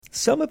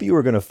Some of you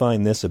are going to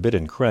find this a bit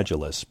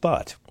incredulous,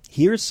 but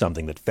here's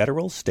something that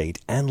federal, state,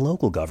 and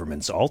local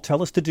governments all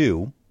tell us to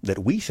do that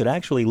we should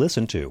actually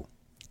listen to.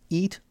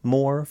 Eat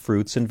more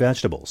fruits and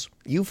vegetables.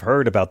 You've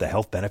heard about the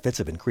health benefits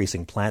of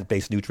increasing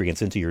plant-based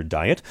nutrients into your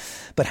diet,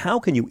 but how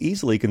can you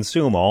easily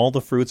consume all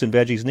the fruits and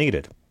veggies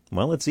needed?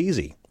 Well, it's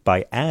easy.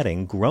 By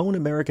adding Grown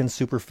American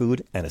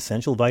Superfood and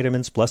Essential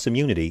Vitamins Plus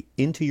Immunity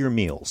into your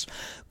meals.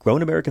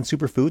 Grown American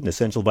Superfood and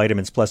Essential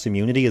Vitamins Plus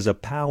Immunity is a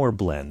power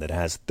blend that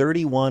has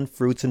 31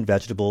 fruits and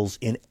vegetables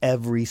in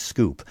every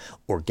scoop.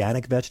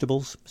 Organic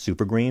vegetables,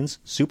 super greens,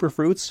 super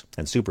fruits,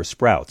 and super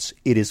sprouts.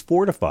 It is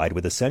fortified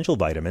with essential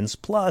vitamins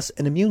plus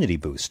an immunity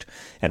boost.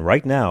 And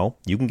right now,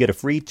 you can get a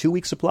free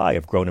 2-week supply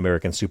of Grown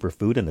American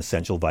Superfood and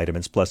Essential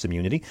Vitamins Plus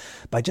Immunity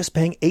by just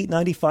paying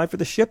 $8.95 for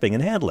the shipping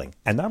and handling.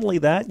 And not only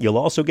that, you'll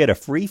also get a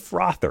free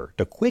frother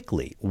to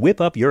quickly whip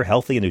up your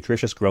healthy and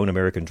nutritious Grown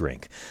American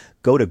drink.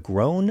 Go to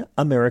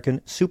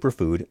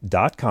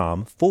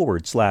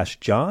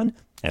grownamericansuperfood.com/John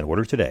and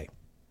order today.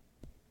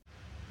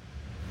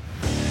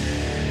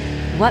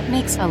 What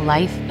makes a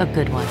life a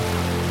good one?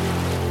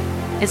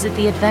 Is it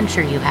the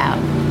adventure you have?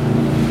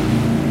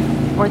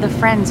 Or the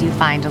friends you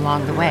find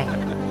along the way?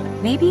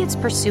 Maybe it's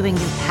pursuing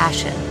your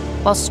passion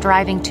while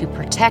striving to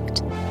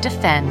protect,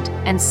 defend,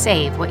 and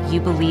save what you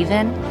believe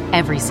in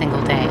every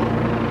single day.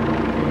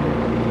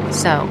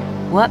 So,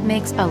 what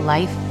makes a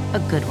life a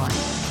good one?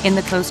 In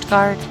the Coast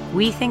Guard,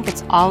 we think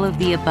it's all of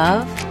the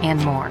above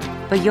and more,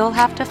 but you'll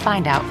have to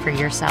find out for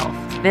yourself.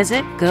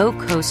 Visit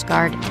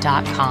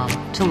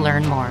gocoastguard.com to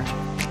learn more.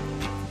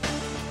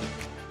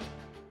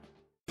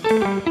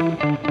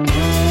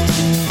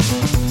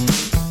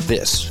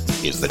 This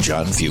is the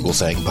John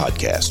Fugelsang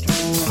Podcast.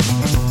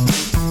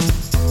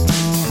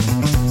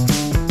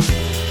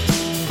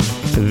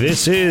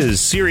 This is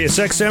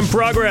SiriusXM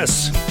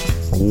Progress.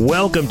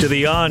 Welcome to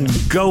the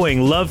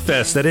ongoing love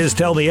fest that is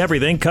Tell Me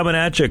Everything, coming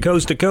at you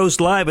coast to coast,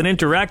 live and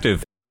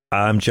interactive.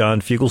 I'm John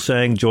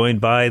Fugelsang,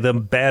 joined by the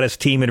baddest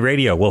team in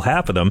radio. Well,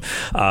 half of them.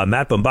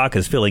 Matt Bumbach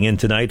is filling in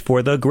tonight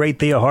for the great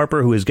Thea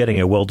Harper, who is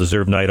getting a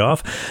well-deserved night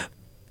off.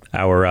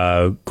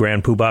 Our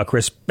Grand Poobah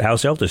Chris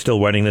Hauselt is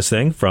still running this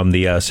thing from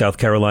the South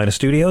Carolina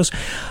studios.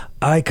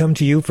 I come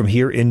to you from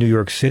here in New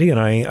York City, and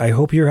I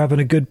hope you're having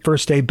a good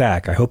first day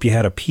back. I hope you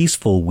had a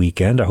peaceful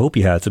weekend. I hope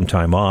you had some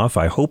time off.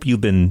 I hope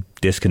you've been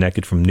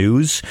disconnected from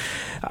news.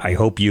 I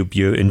hope you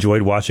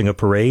enjoyed watching a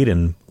parade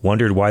and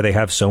wondered why they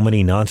have so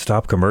many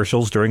nonstop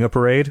commercials during a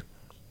parade.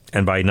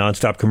 And by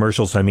nonstop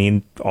commercials, I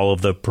mean all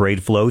of the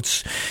parade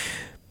floats.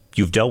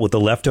 You've dealt with the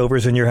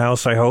leftovers in your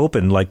house, I hope,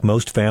 and like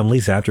most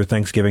families after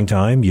Thanksgiving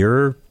time,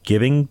 you're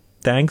giving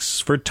thanks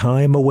for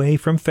time away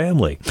from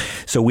family.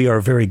 So we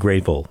are very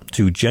grateful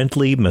to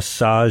gently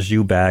massage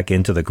you back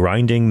into the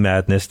grinding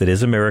madness that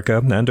is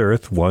America and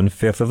Earth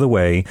 1/5 of the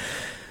way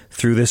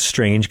through this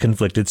strange,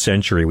 conflicted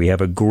century. We have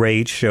a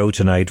great show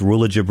tonight.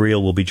 Rula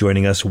Jibril will be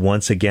joining us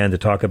once again to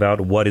talk about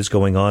what is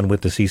going on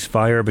with the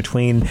ceasefire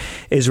between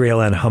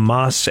Israel and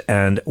Hamas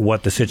and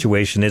what the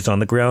situation is on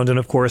the ground. And,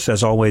 of course,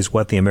 as always,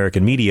 what the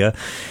American media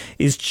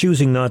is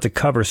choosing not to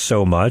cover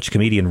so much.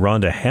 Comedian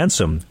Rhonda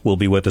Handsome will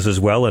be with us as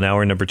well in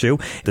hour number 2.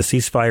 The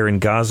ceasefire in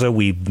Gaza,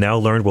 we've now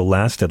learned, will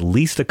last at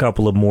least a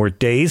couple of more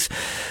days.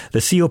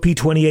 The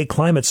COP28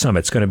 climate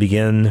summit's going to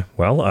begin,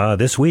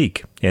 this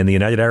week in the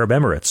United Arab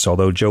Emirates,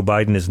 although Joe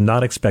Biden is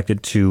not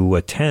expected to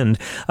attend.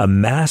 A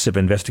massive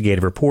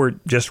investigative report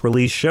just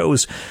released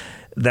shows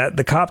that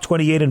the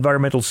COP28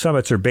 environmental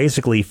summits are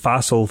basically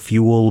fossil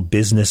fuel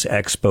business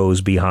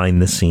expos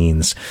behind the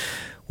scenes.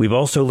 We've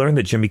also learned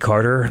that Jimmy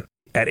Carter,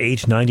 at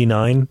age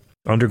 99,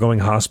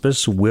 undergoing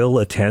hospice, will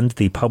attend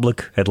the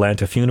public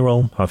Atlanta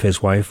funeral of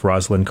his wife,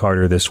 Rosalind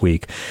Carter, this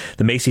week.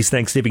 The Macy's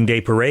Thanksgiving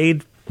Day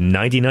Parade,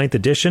 99th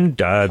edition,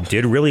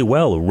 did really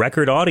well.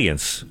 Record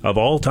audience of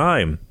all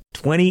time.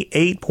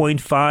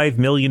 28.5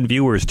 million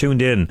viewers tuned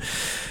in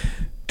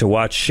to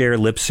watch Cher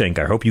lip sync.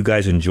 I hope you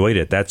guys enjoyed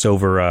it. That's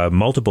over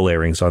multiple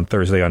airings on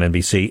Thursday on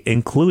NBC,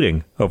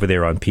 including over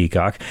there on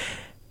Peacock.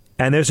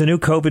 And there's a new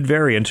COVID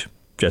variant,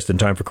 just in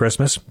time for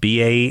Christmas,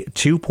 BA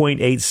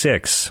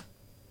 2.86.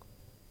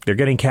 They're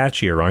getting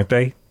catchier, aren't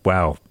they?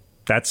 Wow.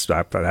 That's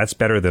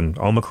better than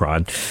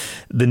Omicron.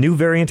 The new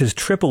variant has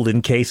tripled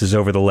in cases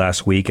over the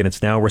last week, and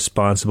it's now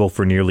responsible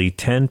for nearly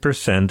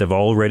 10% of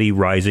already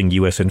rising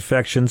U.S.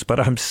 infections.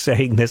 But I'm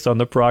saying this on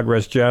the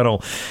Progress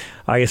Channel.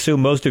 I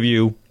assume most of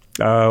you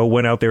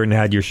went out there and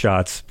had your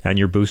shots and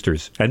your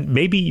boosters. And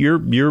maybe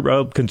you're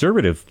a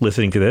conservative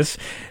listening to this.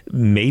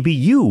 Maybe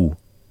you,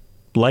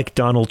 like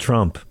Donald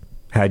Trump,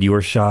 had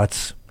your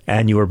shots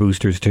and your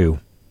boosters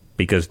too,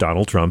 because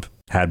Donald Trump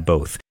had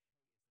both.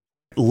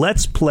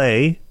 Let's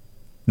play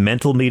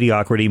Mental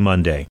Mediocrity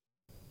Monday.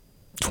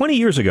 20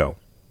 years ago,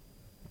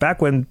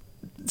 back when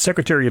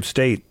Secretary of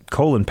State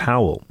Colin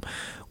Powell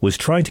was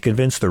trying to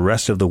convince the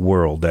rest of the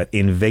world that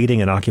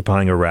invading and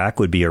occupying Iraq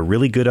would be a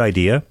really good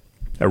idea,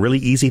 a really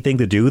easy thing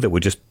to do that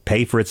would just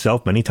pay for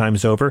itself many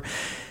times over,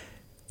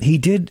 he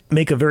did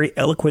make a very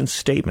eloquent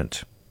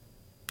statement.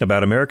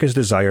 about America's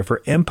desire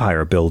for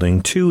empire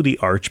building to the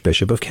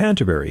Archbishop of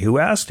Canterbury, who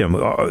asked him,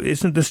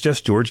 isn't this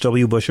just George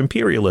W. Bush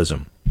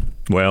imperialism?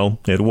 Well,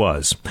 it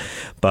was.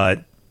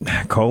 But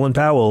Colin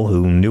Powell,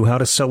 who knew how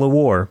to sell a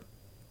war,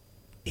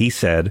 he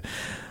said,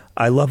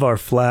 I love our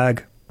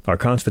flag, our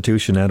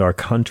Constitution, and our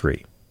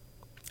country.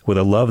 With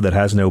a love that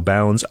has no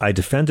bounds, I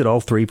defended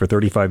all three for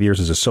 35 years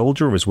as a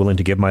soldier and was willing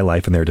to give my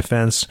life in their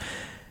defense.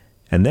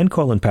 And then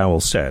Colin Powell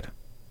said,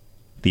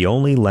 the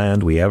only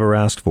land we ever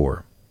asked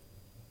for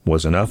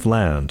was enough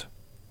land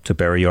to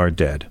bury our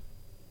dead.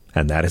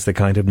 And that is the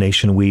kind of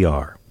nation we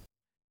are.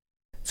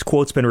 This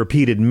quote's been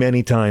repeated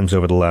many times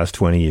over the last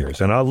 20 years.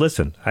 And I'll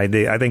listen. I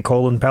think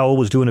Colin Powell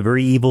was doing a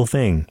very evil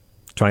thing,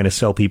 trying to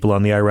sell people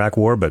on the Iraq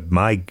war. But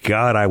my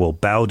God, I will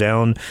bow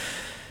down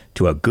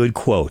to a good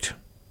quote.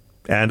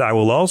 And I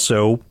will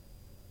also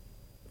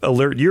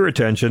alert your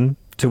attention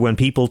to when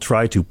people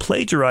try to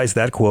plagiarize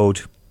that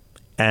quote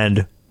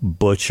and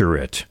butcher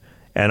it.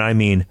 And I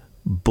mean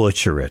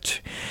butcher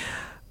it.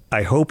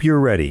 I hope you're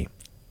ready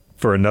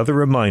for another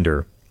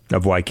reminder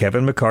of why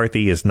Kevin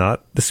McCarthy is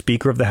not the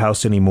Speaker of the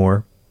House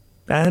anymore,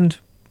 and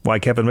why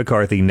Kevin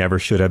McCarthy never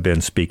should have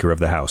been Speaker of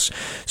the House.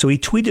 So he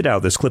tweeted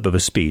out this clip of a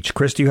speech.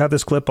 Chris, do you have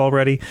this clip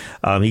already?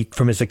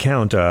 From his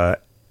account,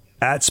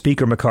 at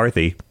Speaker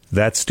McCarthy.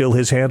 That's still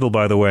his handle,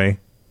 by the way.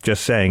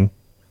 Just saying.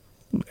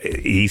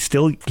 He's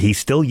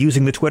still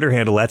using the Twitter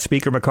handle at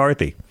Speaker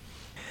McCarthy.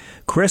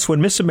 Chris,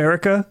 when Miss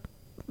America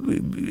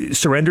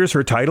surrenders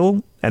her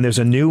title and there's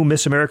a new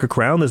Miss America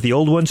crown, does the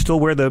old one still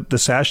wear the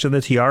sash and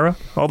the tiara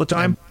all the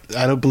time?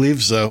 I don't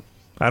believe so.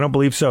 I don't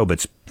believe so,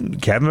 but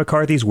Kevin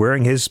McCarthy's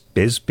wearing his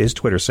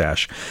Twitter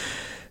sash.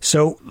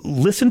 So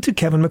listen to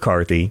Kevin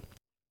McCarthy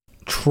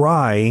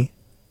try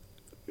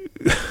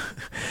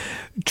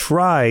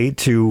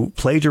to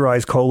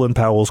plagiarize Colin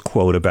Powell's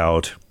quote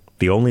about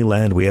the only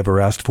land we ever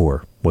asked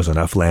for was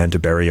enough land to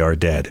bury our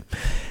dead,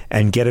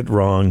 and get it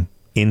wrong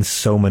in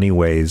so many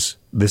ways.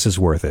 This is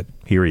worth it.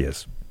 Here he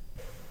is.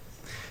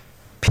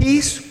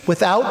 Peace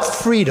without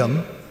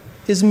freedom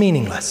is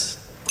meaningless.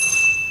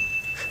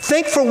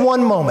 Think for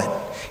one moment.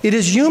 It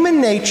is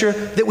human nature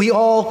that we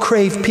all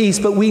crave peace,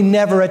 but we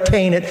never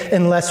attain it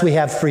unless we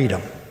have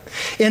freedom.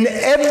 In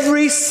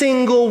every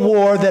single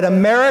war that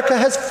America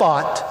has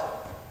fought,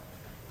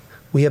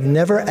 we have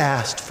never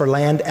asked for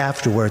land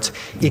afterwards,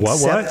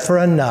 except for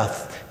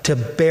enough to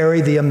bury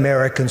the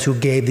Americans who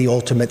gave the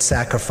ultimate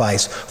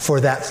sacrifice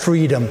for that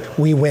freedom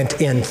we went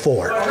in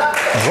for.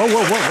 Whoa.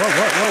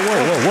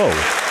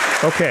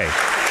 Okay.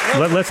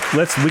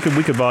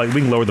 We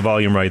can lower the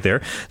volume right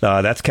there.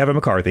 That's Kevin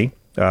McCarthy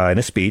in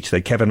a speech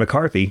that Kevin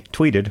McCarthy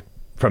tweeted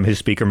from his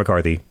Speaker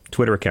McCarthy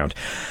Twitter account.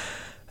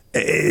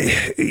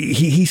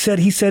 He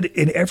said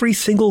in every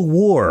single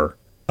war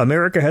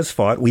America has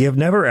fought, we have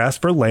never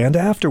asked for land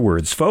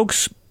afterwards.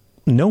 Folks,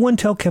 no one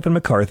tell Kevin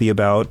McCarthy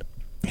about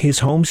his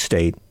home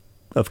state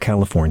of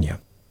California.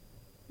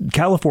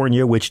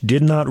 California, which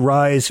did not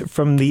rise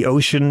from the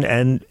ocean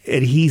and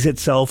adheres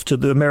itself to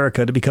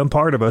America to become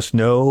part of us.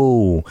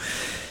 No.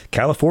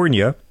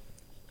 California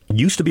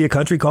used to be a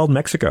country called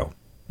Mexico,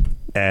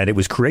 and it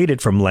was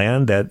created from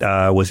land that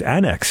was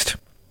annexed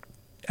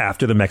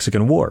after the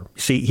Mexican War.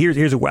 See,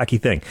 here's a wacky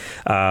thing.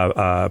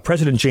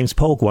 President James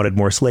Polk wanted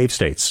more slave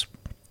states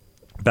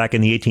back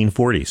in the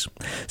 1840s.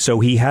 So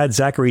he had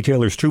Zachary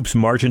Taylor's troops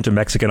march into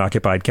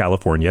Mexican-occupied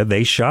California.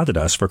 They shot at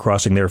us for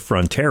crossing their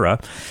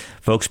frontera.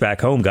 Folks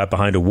back home got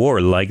behind a war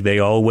like they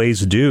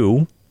always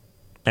do,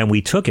 and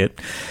we took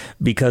it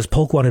because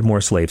Polk wanted more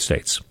slave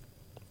states.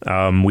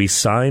 We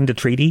signed a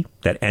treaty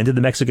that ended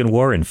the Mexican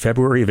War in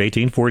February of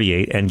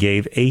 1848 and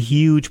gave a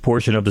huge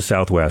portion of the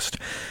Southwest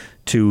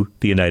to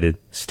the United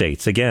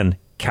States. Again,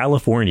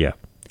 California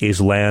is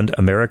land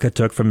America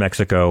took from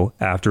Mexico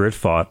after it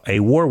fought a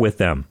war with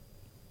them.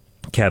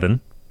 Kevin.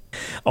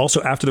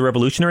 Also, after the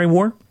Revolutionary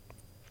War,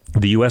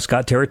 the U.S.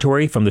 got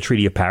territory from the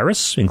Treaty of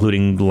Paris,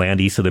 including land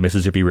east of the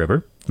Mississippi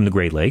River from the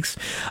Great Lakes.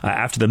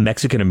 After the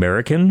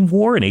Mexican-American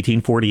War in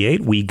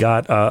 1848, we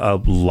got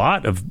a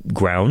lot of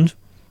ground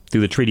through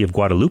the Treaty of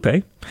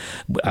Guadalupe.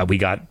 We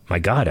got, my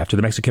God, after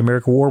the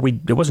Mexican-American War,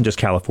 it wasn't just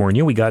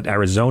California. We got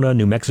Arizona,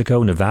 New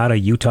Mexico, Nevada,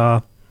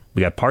 Utah.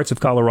 We got parts of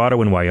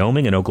Colorado and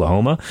Wyoming and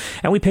Oklahoma.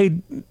 And we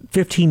paid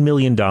 $15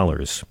 million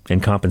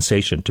in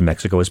compensation to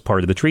Mexico as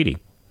part of the treaty.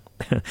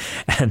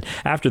 And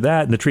after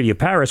that, in the Treaty of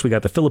Paris, we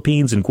got the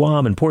Philippines and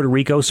Guam and Puerto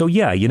Rico. So,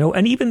 yeah,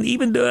 and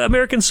even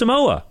American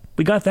Samoa.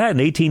 We got that in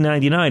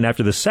 1899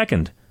 after the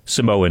Second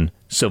Samoan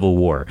Civil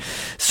War.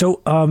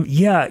 So,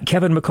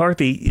 Kevin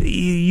McCarthy,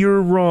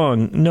 you're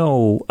wrong.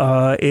 No,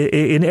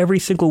 in every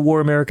single war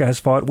America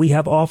has fought, we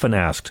have often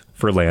asked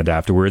for land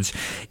afterwards.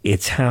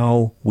 It's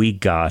how we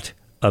got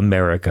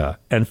America.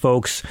 And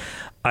folks,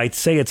 I'd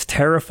say it's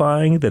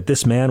terrifying that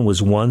this man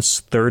was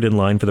once third in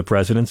line for the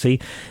presidency,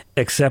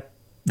 except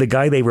the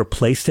guy they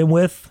replaced him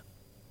with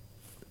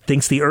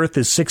thinks the earth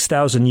is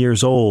 6,000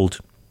 years old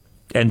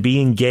and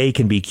being gay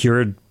can be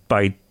cured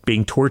by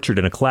being tortured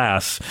in a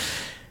class.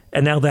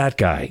 And now that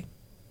guy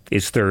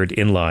is third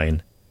in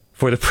line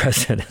for the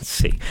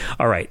presidency.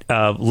 All right.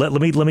 Let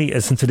me,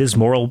 since it is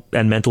Moral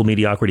and Mental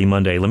Mediocrity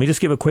Monday, let me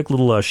just give a quick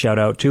little shout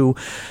out to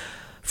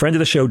friend of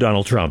the show,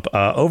 Donald Trump.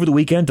 Over the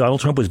weekend,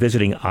 Donald Trump was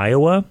visiting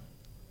Iowa.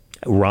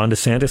 Ron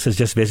DeSantis has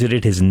just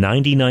visited his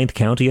 99th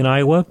county in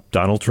Iowa.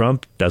 Donald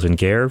Trump doesn't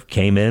care,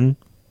 came in,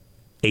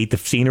 ate the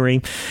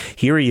scenery.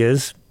 Here he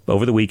is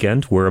over the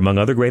weekend, where, among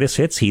other greatest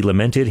hits, he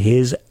lamented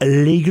his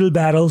legal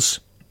battles.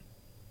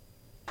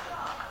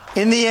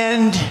 In the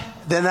end,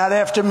 they're not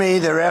after me,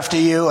 they're after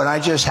you, and I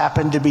just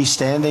happen to be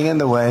standing in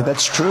the way.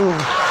 That's true.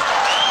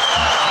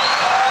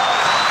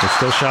 They're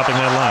still shopping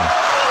that line.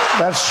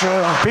 That's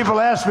true. People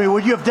ask me,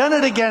 would you have done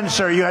it again,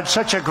 sir? You had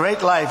such a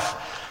great life.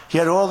 You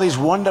had all these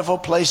wonderful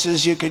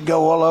places. You could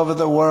go all over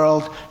the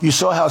world. You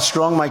saw how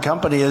strong my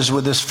company is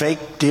with this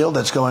fake deal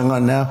that's going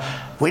on now.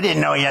 We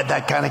didn't know he had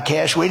that kind of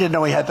cash. We didn't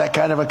know he had that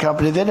kind of a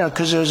company. They didn't know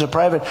because it was a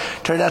private.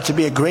 Turned out to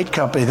be a great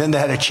company. Then they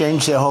had to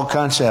change their whole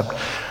concept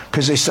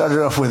because they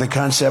started off with a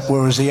concept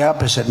where it was the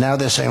opposite. Now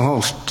they're saying,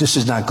 oh, this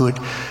is not good.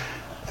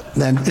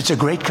 Then it's a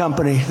great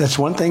company. That's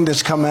one thing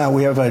that's come out.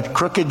 We have a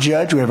crooked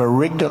judge. We have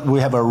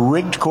a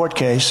rigged court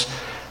case.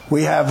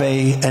 We have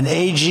an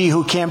AG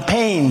who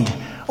campaigned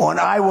on,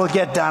 I will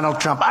get Donald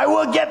Trump. I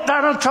will get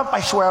Donald Trump.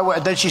 I swear I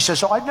will. Then she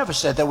says, oh, I never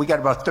said that. We got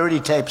about 30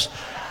 tapes.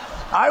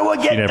 I will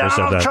get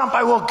Donald Trump.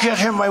 I will get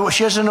him.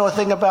 She doesn't know a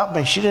thing about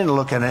me. She didn't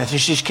look at anything.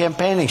 She's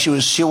campaigning.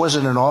 She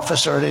wasn't in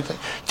office or anything.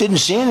 Didn't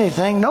see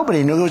anything.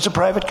 Nobody knew it was a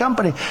private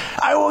company.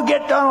 I will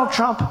get Donald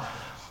Trump.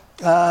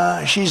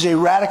 She's a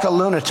radical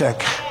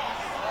lunatic.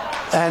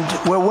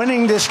 And we're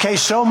winning this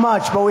case so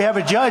much, but we have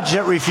a judge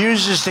that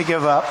refuses to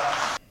give up.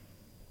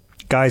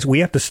 Guys, we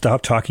have to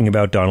stop talking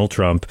about Donald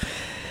Trump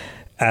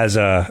as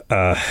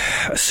a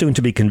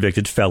soon-to-be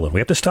convicted felon. We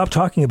have to stop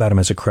talking about him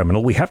as a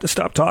criminal. We have to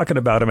stop talking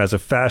about him as a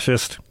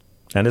fascist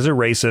and as a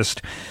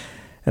racist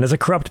and as a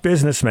corrupt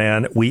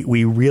businessman.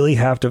 We really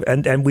have to,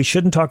 and we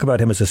shouldn't talk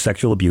about him as a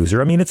sexual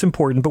abuser. I mean, it's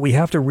important, but we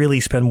have to really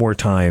spend more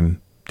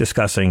time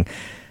discussing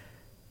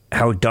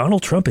how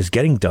Donald Trump is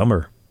getting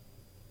dumber.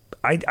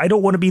 I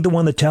don't want to be the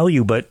one to tell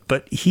you, but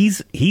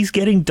he's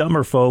getting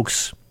dumber,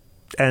 folks.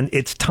 And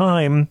it's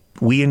time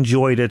we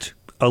enjoyed it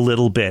a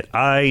little bit.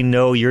 I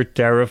know you're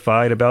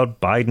terrified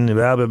about Biden,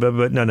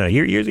 but no.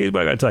 Here's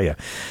what I got to tell you.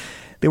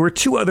 There were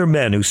two other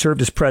men who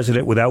served as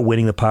president without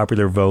winning the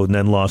popular vote and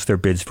then lost their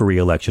bids for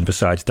re-election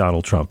besides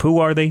Donald Trump. Who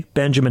are they?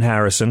 Benjamin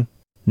Harrison,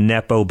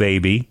 Nepo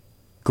baby,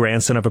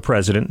 grandson of a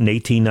president in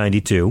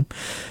 1892.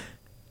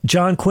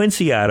 John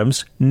Quincy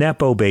Adams,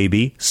 Nepo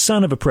baby,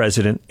 son of a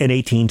president in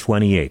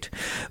 1828.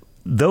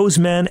 Those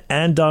men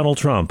and Donald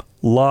Trump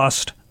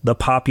lost the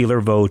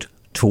popular vote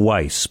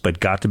twice, but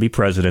got to be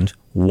president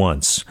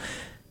once.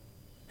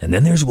 And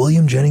then there's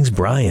William Jennings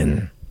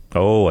Bryan.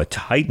 Oh, a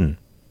titan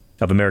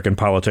of American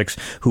politics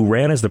who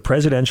ran as the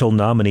presidential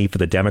nominee for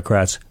the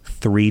Democrats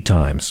 3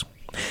 times.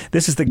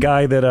 This is the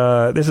guy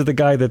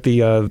that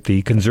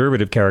the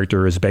conservative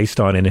character is based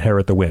on in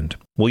Inherit the Wind.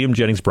 William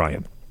Jennings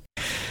Bryan.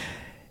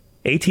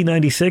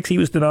 1896, he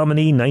was the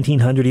nominee.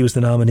 1900, he was the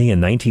nominee. In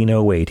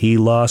 1908, he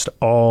lost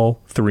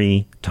all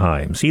 3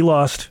 times. He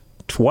lost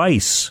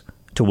twice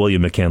to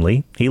William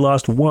McKinley. He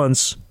lost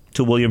once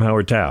to William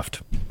Howard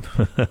Taft.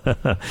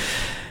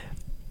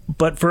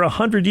 But for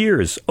 100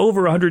 years,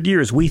 over 100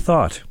 years, we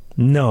thought,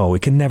 no,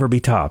 it can never be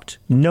topped.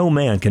 No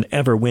man can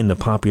ever win the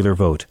popular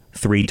vote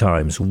 3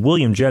 times.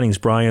 William Jennings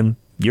Bryan,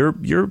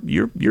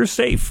 you're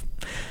safe.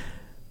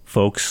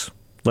 Folks,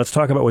 let's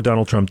talk about what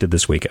Donald Trump did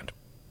this weekend.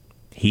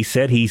 He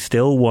said he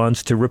still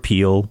wants to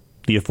repeal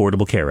the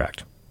Affordable Care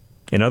Act.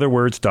 In other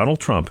words, Donald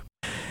Trump,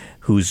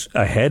 who's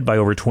ahead by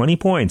over 20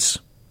 points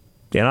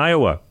in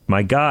Iowa.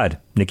 My God,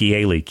 Nikki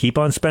Haley, keep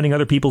on spending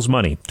other people's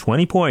money.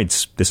 20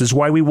 points. This is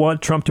why we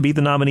want Trump to be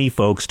the nominee,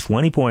 folks.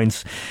 20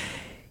 points.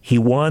 He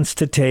wants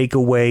to take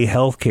away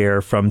health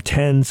care from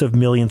tens of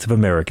millions of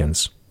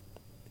Americans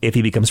if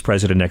he becomes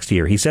president next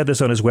year. He said this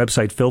on his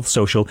website, Filth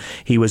Social.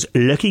 He was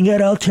looking at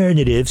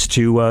alternatives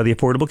to the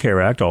Affordable Care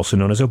Act, also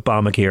known as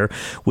Obamacare,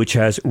 which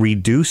has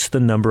reduced the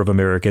number of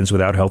Americans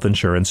without health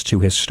insurance to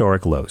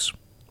historic lows.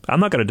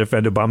 I'm not going to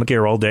defend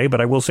Obamacare all day, but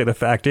I will say the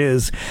fact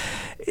is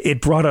it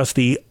brought us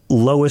the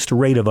lowest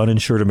rate of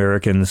uninsured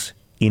Americans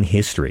in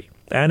history.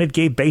 And it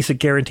gave basic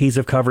guarantees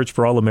of coverage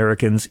for all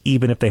Americans,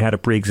 even if they had a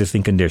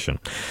pre-existing condition.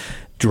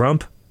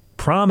 Trump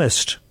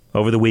promised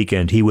over the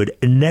weekend he would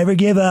never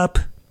give up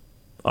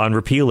on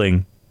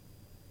repealing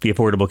the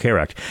Affordable Care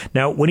Act.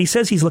 Now, when he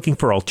says he's looking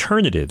for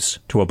alternatives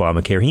to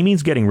Obamacare, he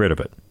means getting rid of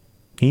it.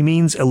 He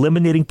means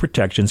eliminating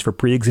protections for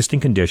pre-existing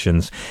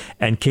conditions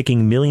and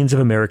kicking millions of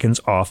Americans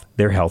off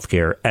their health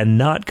care and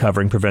not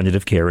covering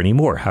preventative care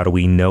anymore. How do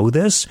we know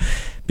this?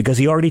 Because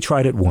he already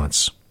tried it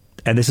once.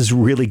 And this is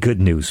really good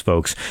news,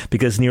 folks,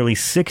 because nearly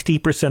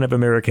 60% of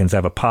Americans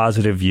have a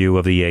positive view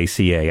of the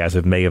ACA as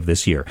of May of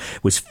this year.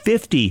 It was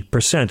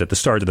 50% at the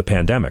start of the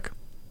pandemic.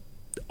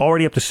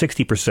 Already up to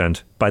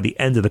 60% by the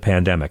end of the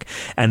pandemic.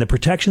 And the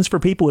protections for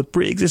people with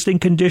pre-existing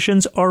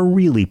conditions are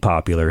really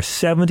popular.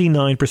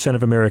 79%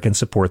 of Americans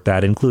support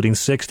that, including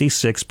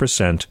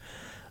 66%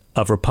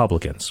 of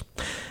Republicans.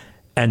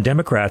 And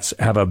Democrats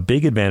have a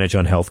big advantage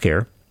on health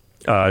care.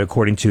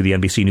 according to the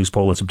NBC News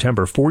poll in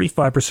September,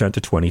 45%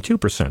 to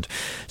 22%.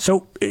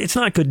 So it's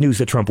not good news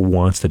that Trump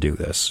wants to do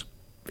this.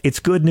 It's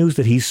good news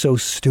that he's so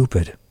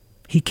stupid.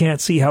 He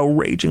can't see how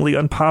ragingly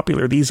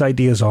unpopular these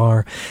ideas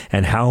are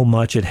and how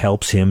much it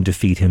helps him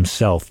defeat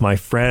himself. My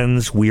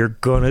friends, we're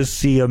going to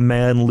see a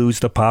man lose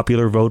the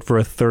popular vote for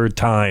a third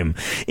time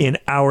in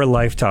our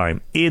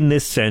lifetime, in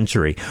this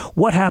century.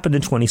 What happened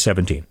in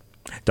 2017?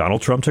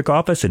 Donald Trump took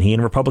office and he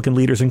and Republican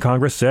leaders in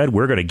Congress said,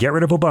 we're going to get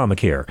rid of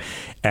Obamacare.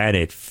 And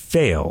it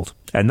failed.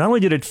 And not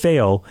only did it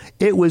fail,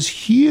 it was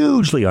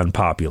hugely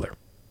unpopular.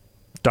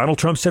 Donald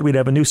Trump said we'd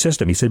have a new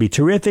system. He said it'd be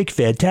terrific,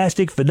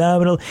 fantastic,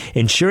 phenomenal,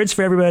 insurance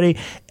for everybody.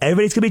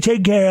 Everybody's going to be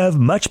taken care of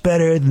much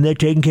better than they're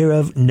taken care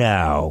of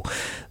now.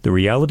 The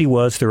reality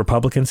was the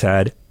Republicans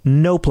had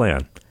no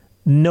plan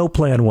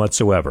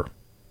whatsoever.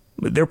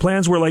 Their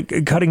plans were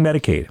like cutting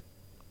Medicaid,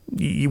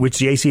 which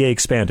the ACA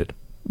expanded.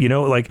 You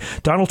know, like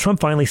Donald Trump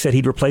finally said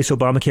he'd replace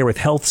Obamacare with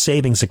health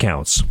savings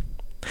accounts.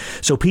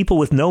 So people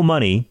with no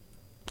money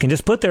can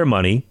just put their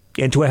money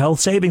into a health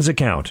savings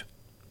account.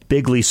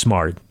 Bigly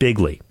smart,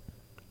 bigly.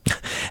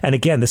 And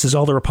again, this is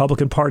all the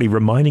Republican Party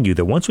reminding you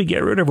that once we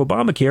get rid of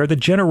Obamacare, the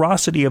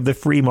generosity of the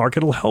free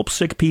market will help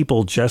sick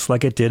people just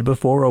like it did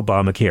before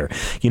Obamacare.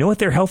 You know what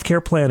their health care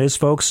plan is,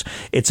 folks?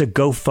 It's a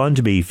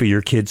GoFundMe for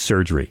your kid's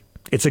surgery.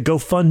 It's a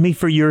GoFundMe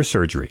for your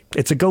surgery.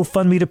 It's a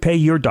GoFundMe to pay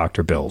your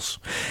doctor bills.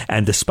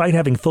 And despite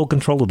having full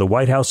control of the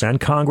White House and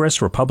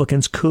Congress,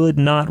 Republicans could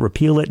not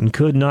repeal it and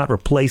could not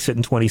replace it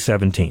in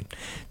 2017.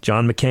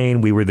 John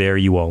McCain, we were there,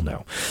 you all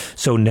know.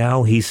 So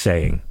now he's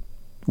saying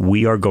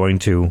we are going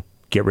to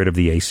get rid of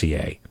the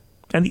ACA.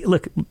 And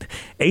look,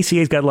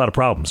 ACA's got a lot of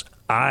problems.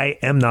 I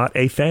am not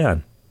a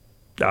fan.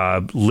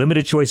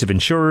 Limited choice of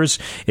insurers.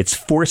 It's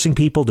forcing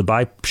people to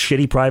buy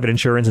shitty private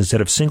insurance instead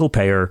of single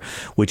payer,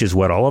 which is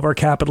what all of our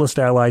capitalist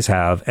allies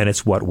have, and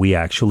it's what we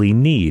actually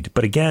need.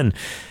 But again,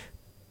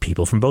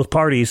 people from both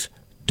parties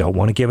don't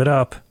want to give it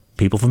up.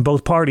 People from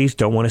both parties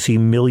don't want to see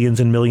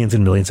millions and millions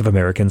and millions of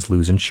Americans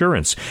lose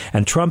insurance.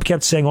 And Trump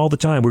kept saying all the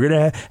time, we're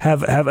going to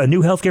have a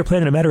new healthcare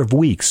plan in a matter of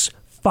weeks.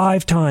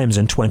 5 times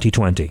in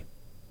 2020.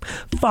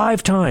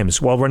 5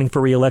 times while running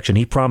for re-election,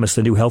 he promised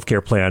the new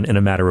healthcare plan in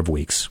a matter of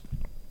weeks.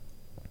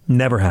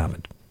 Never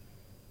happened.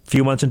 A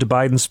few months into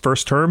Biden's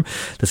first term,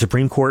 the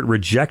Supreme Court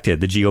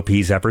rejected the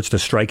GOP's efforts to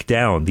strike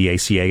down the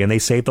ACA, and they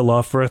saved the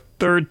law for a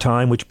third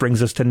time, which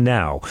brings us to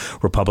now.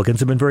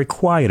 Republicans have been very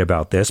quiet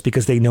about this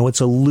because they know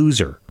it's a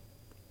loser.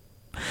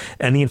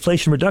 And the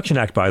Inflation Reduction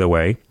Act, by the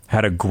way,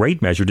 had a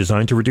great measure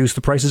designed to reduce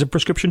the prices of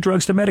prescription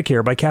drugs to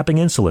Medicare by capping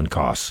insulin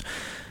costs.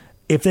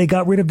 If they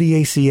got rid of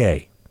the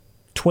ACA,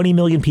 20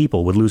 million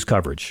people would lose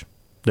coverage.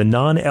 The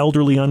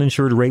non-elderly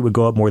uninsured rate would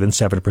go up more than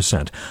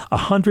 7%.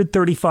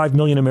 135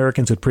 million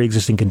Americans with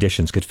pre-existing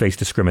conditions could face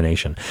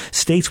discrimination.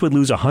 States would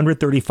lose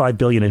 $135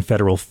 billion in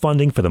federal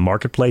funding for the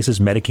marketplaces,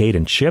 Medicaid,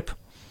 and CHIP.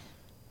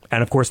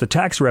 And of course, the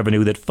tax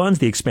revenue that funds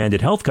the expanded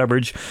health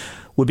coverage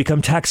would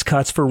become tax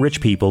cuts for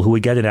rich people who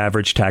would get an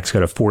average tax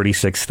cut of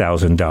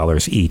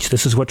 $46,000 each.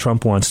 This is what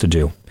Trump wants to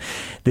do.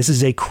 This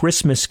is a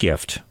Christmas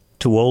gift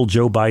to old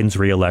Joe Biden's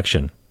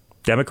reelection.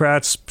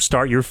 Democrats,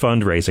 start your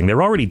fundraising.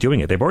 They're already doing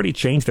it. They've already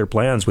changed their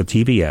plans with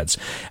TV ads,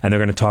 and they're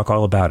going to talk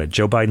all about it.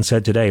 Joe Biden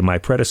said today, my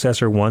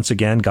predecessor, once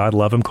again, God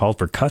love him, called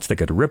for cuts that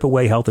could rip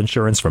away health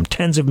insurance from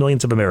tens of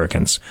millions of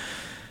Americans.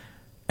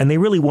 And they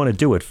really want to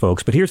do it,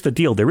 folks. But here's the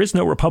deal. There is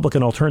no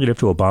Republican alternative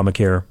to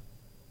Obamacare,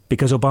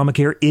 because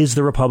Obamacare is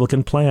the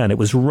Republican plan. It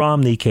was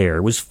Romney Care.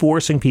 It was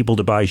forcing people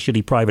to buy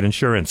shitty private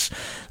insurance.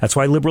 That's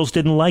why liberals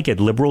didn't like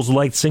it. Liberals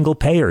liked single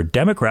payer.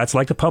 Democrats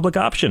liked the public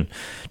option.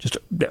 Just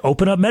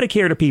open up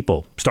Medicare to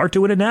people. Start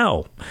doing it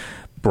now.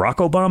 Barack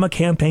Obama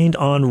campaigned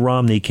on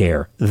Romney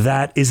Care.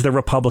 That is the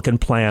Republican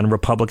plan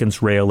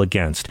Republicans rail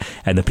against.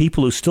 And the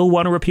people who still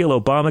want to repeal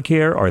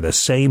Obamacare are the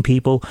same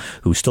people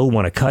who still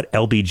want to cut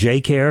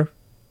LBJ care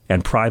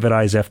and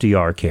privatize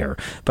FDR care.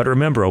 But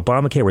remember,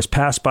 Obamacare was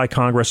passed by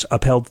Congress,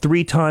 upheld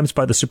 3 times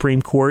by the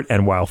Supreme Court,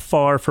 and while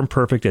far from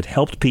perfect, it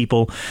helped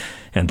people.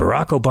 And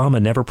Barack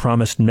Obama never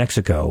promised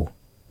Mexico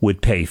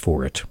would pay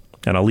for it.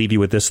 And I'll leave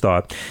you with this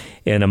thought.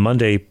 In a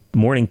Monday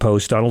Morning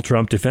Post, Donald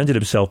Trump defended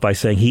himself by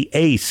saying he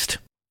aced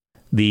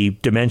the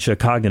dementia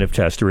cognitive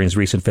test during his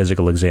recent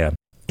physical exam.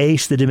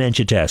 Aced the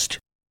dementia test.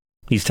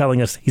 He's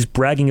telling us, he's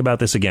bragging about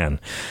this again.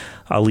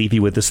 I'll leave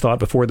you with this thought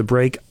before the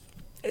break.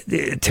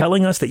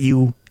 Telling us that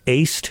you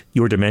aced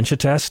your dementia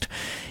test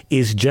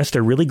is just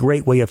a really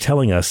great way of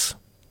telling us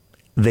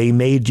they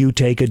made you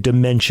take a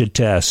dementia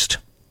test.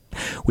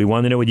 We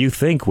want to know what you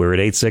think. We're at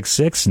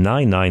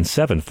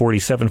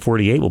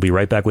 866-997-4748. We'll be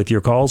right back with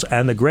your calls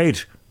and the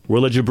great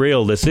Willa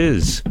Jibril. This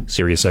is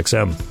Sirius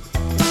XM.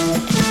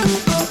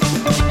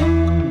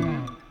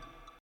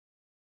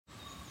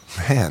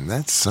 Man,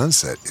 that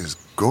sunset is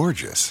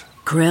gorgeous.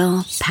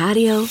 Grill,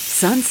 patio,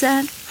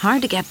 sunset.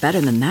 Hard to get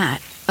better than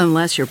that.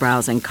 Unless you're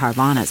browsing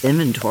Carvana's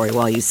inventory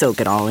while you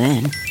soak it all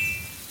in.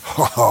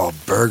 Oh,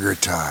 burger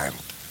time.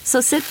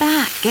 So sit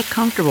back, get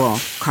comfortable.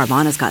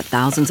 Carvana's got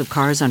thousands of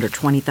cars under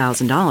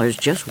 $20,000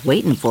 just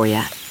waiting for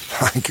you.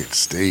 I could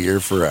stay here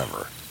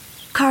forever.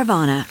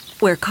 Carvana,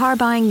 where car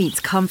buying meets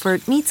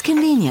comfort meets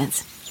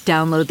convenience.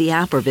 Download the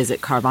app or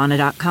visit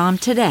Carvana.com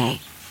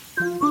today.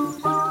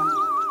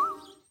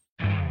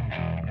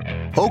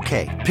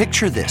 Okay,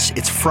 picture this.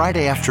 It's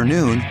Friday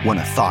afternoon when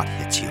a thought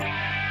hits you.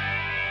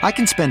 I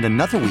can spend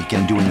another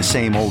weekend doing the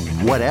same old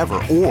whatever,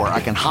 or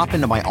I can hop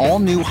into my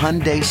all-new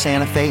Hyundai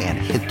Santa Fe and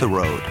hit the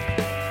road.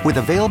 With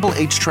available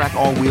H-Track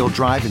all-wheel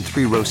drive and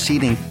 3-row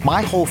seating,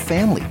 my whole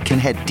family can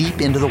head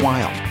deep into the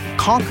wild.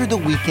 Conquer the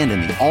weekend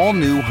in the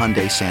all-new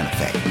Hyundai Santa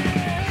Fe.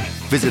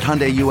 Visit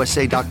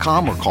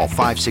HyundaiUSA.com or call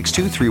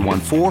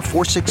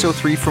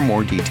 562-314-4603 for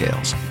more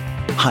details.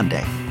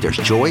 Hyundai, there's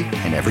joy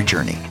in every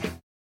journey.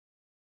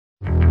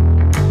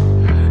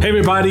 Hey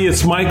everybody,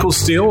 it's Michael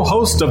Steele,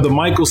 host of the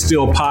Michael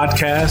Steele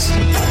Podcast.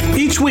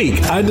 Each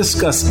week, I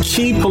discuss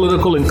key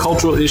political and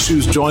cultural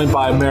issues joined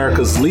by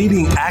America's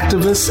leading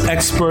activists,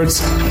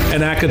 experts,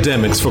 and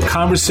academics for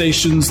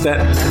conversations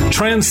that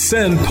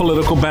transcend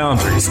political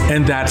boundaries.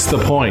 And that's the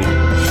point.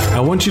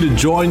 I want you to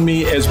join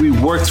me as we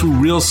work through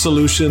real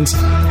solutions,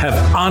 have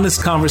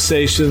honest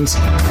conversations,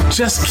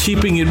 just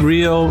keeping it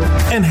real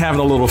and having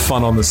a little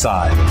fun on the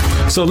side.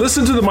 So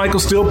listen to the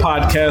Michael Steele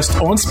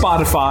Podcast on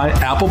Spotify,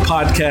 Apple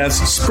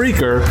Podcasts,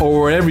 Spreaker,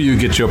 or wherever you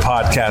get your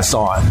podcasts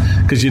on,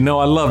 because you know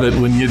I love it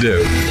when you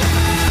do.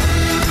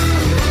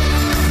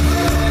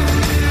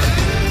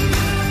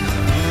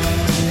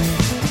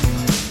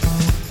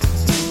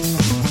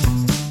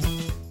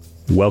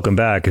 Welcome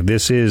back.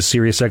 This is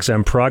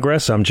SiriusXM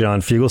Progress. I'm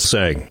John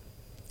Fugelsang.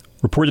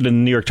 Reported in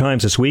the New York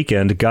Times this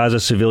weekend, Gaza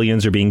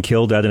civilians are being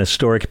killed at an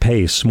historic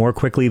pace, more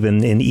quickly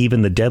than in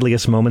even the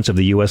deadliest moments of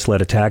the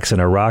U.S.-led attacks in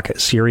Iraq,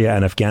 Syria,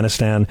 and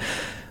Afghanistan,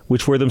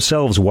 which were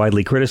themselves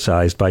widely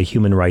criticized by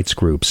human rights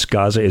groups.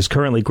 Gaza is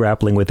currently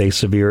grappling with a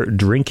severe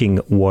drinking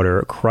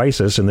water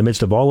crisis. In the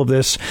midst of all of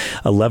this,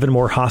 11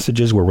 more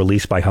hostages were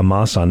released by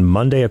Hamas on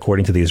Monday,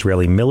 according to the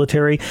Israeli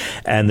military.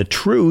 And the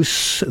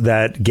truce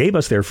that gave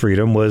us their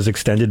freedom was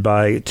extended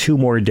by 2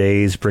 more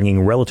days,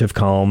 bringing relative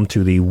calm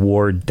to the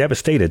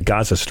war-devastated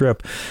Gaza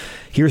Strip.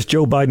 Here's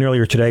Joe Biden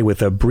earlier today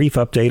with a brief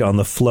update on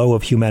the flow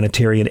of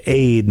humanitarian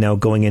aid now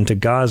going into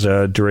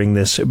Gaza during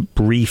this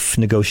brief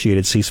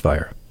negotiated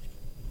ceasefire.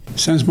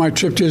 Since my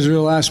trip to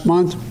Israel last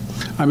month,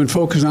 I've been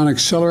focused on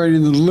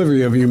accelerating the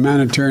delivery of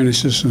humanitarian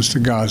assistance to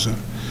Gaza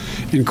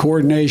in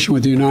coordination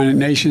with the United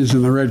Nations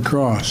and the Red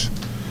Cross.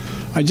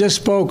 I just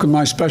spoke with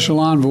my special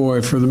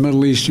envoy for the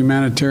Middle East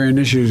humanitarian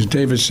issues,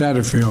 David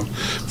Satterfield,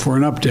 for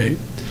an update,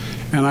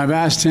 and I've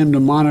asked him to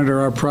monitor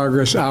our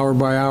progress hour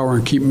by hour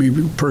and keep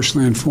me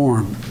personally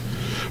informed.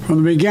 From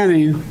the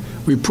beginning,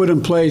 we put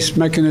in place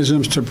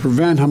mechanisms to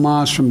prevent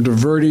Hamas from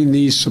diverting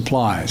these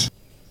supplies.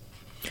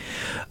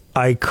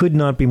 I could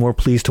not be more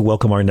pleased to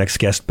welcome our next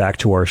guest back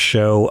to our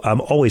show.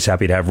 I'm always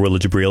happy to have Rilla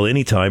Jibril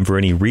anytime for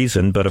any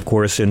reason, but of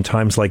course, in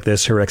times like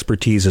this, her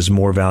expertise is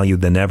more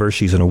valued than ever.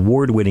 She's an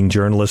award-winning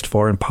journalist,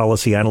 foreign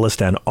policy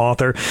analyst, and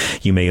author.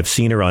 You may have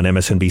seen her on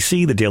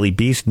MSNBC, The Daily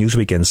Beast,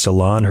 Newsweek, and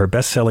Salon. Her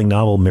best-selling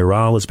novel,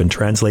 Miral, has been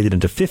translated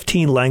into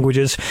 15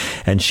 languages,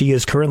 and she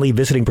is currently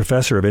visiting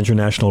professor of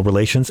international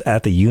relations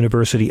at the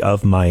University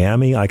of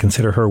Miami. I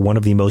consider her one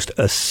of the most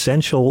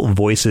essential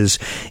voices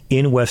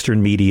in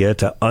Western media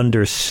to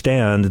understand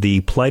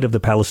the plight of the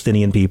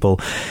Palestinian people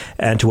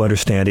and to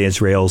understand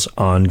Israel's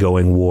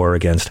ongoing war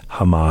against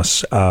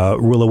Hamas.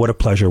 Rula, what a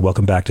pleasure.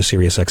 Welcome back to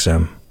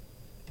SiriusXM.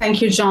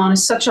 Thank you, John.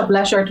 It's such a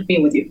pleasure to be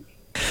with you.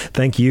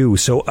 Thank you.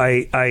 So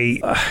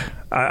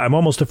I'm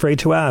almost afraid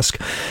to ask.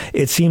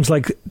 It seems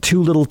like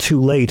too little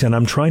too late, and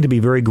I'm trying to be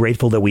very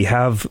grateful that we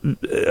have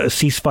a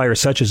ceasefire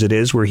such as it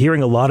is. We're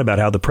hearing a lot about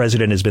how the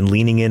president has been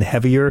leaning in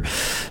heavier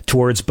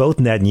towards both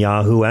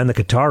Netanyahu and the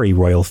Qatari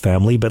royal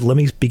family. But let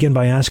me begin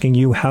by asking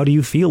you, how do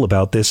you feel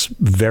about this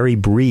very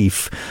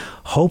brief,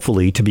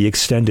 hopefully to be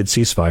extended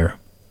ceasefire?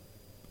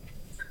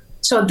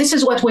 So this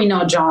is what we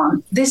know,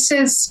 John. This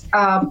is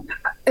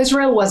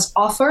Israel was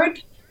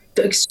offered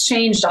to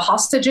exchange the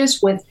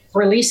hostages with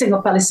releasing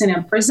of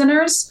Palestinian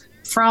prisoners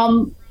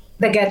from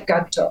the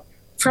get-go,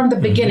 from the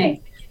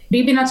beginning.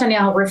 Bibi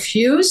Netanyahu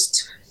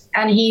refused,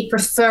 and he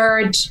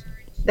preferred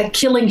the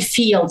killing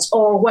fields,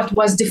 or what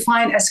was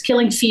defined as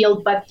killing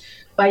field, but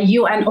by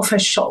UN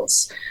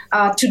officials.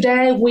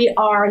 Today, we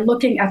are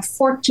looking at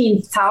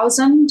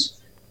 14,000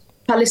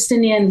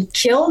 Palestinians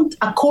killed,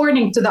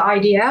 according to the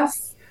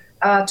IDF,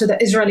 to the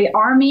Israeli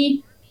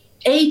army.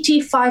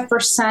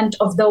 85%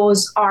 of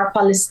those are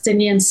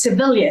Palestinian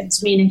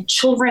civilians, meaning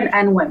children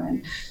and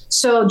women.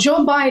 So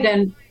Joe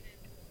Biden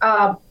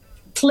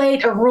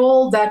played a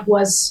role that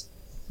was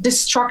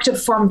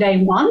destructive from day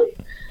one.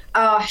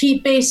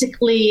 He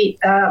basically,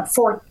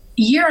 for a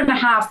year and a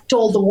half,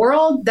 told the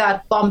world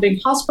that bombing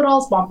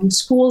hospitals, bombing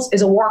schools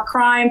is a war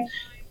crime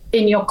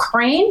in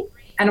Ukraine,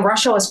 and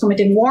Russia was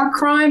committing war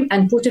crime,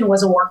 and Putin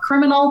was a war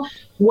criminal.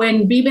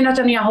 When Bibi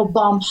Netanyahu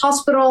bombed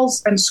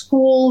hospitals and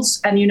schools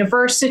and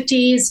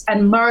universities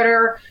and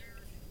murder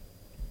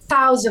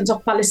thousands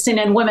of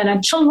Palestinian women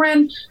and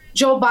children,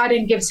 Joe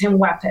Biden gives him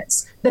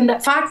weapons. Then the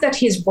fact that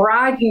he's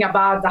bragging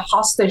about the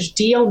hostage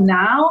deal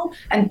now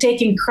and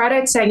taking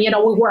credit, saying,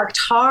 we worked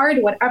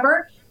hard,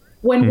 whatever,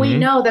 when we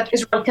know that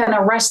Israel can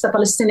arrest the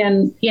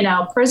Palestinian,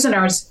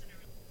 prisoners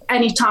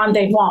anytime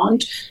they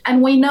want.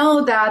 And we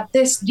know that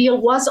this deal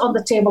was on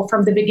the table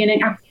from the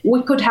beginning and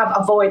we could have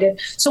avoided.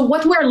 So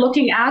what we're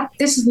looking at,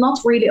 this is not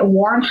really a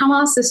war on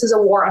Hamas, this is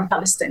a war on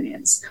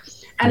Palestinians.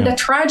 And the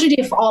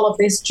tragedy of all of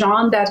this,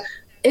 John, that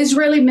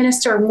Israeli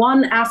minister,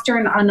 one after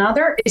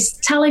another, is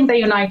telling the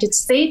United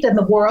States and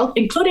the world,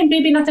 including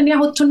Bibi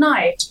Netanyahu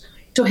tonight,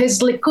 to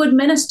his Likud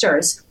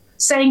ministers,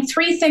 saying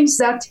three things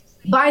that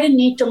Biden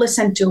need to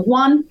listen to.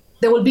 One,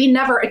 there will be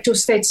never a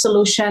two-state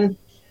solution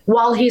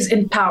while he's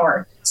in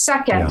power.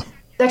 Second,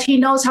 that he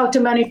knows how to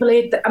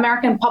manipulate the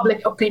American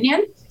public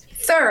opinion.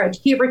 Third,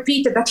 he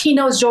repeated that he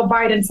knows Joe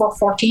Biden for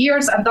 40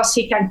 years and thus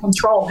he can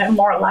control him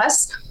more or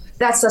less.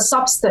 That's the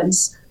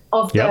substance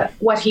of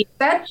what he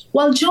said.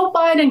 While Joe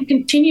Biden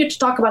continued to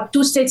talk about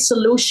two-state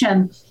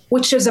solution,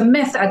 which is a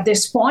myth at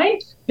this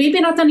point,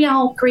 Bibi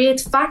Netanyahu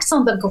creates facts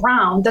on the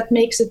ground that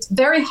makes it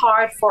very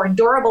hard for a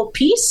durable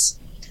peace,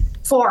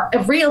 for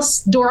a real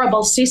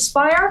durable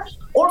ceasefire,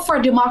 or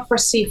for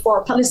democracy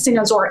for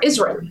Palestinians or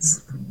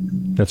Israelis.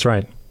 That's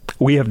right.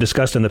 We have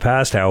discussed in the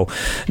past how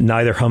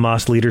neither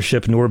Hamas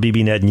leadership nor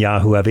Bibi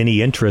Netanyahu have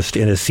any interest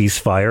in a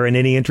ceasefire and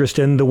any interest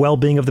in the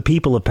well-being of the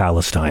people of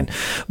Palestine.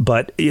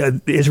 But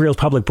Israel's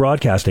public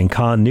broadcasting,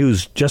 Khan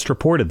News, just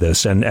reported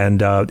this, and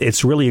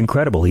it's really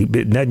incredible.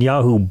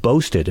 Netanyahu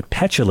boasted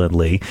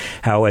petulantly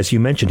how, as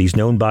you mentioned, he's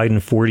known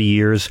Biden 40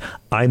 years.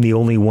 I'm the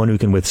only one who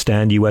can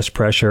withstand U.S.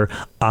 pressure.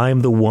 I'm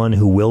the one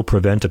who will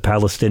prevent a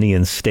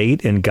Palestinian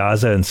state in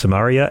Gaza and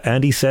Samaria.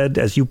 And he said,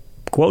 as you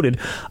quoted,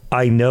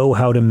 I know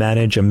how to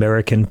manage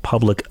American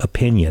public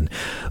opinion.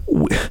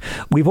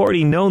 We've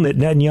already known that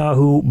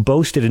Netanyahu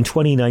boasted in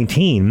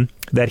 2019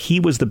 that he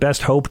was the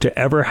best hope to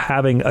ever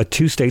having a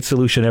two-state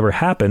solution ever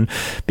happen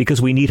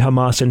because we need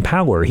Hamas in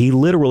power. He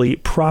literally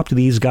propped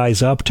these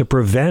guys up to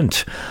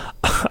prevent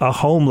a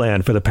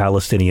homeland for the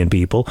Palestinian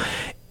people.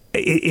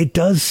 It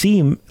does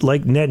seem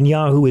like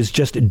Netanyahu is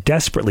just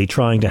desperately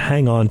trying to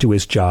hang on to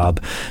his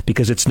job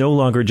because it's no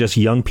longer just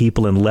young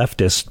people and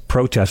leftists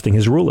protesting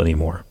his rule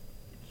anymore.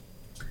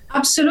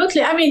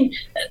 Absolutely. I mean,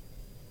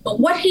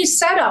 what he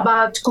said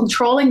about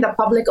controlling the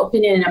public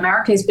opinion in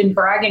America, he's been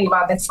bragging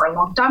about that for a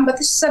long time, but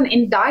this is an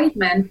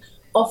indictment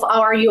of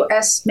our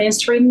U.S.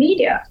 mainstream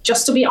media.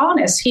 Just to be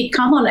honest, he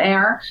come on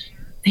air.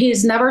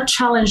 He's never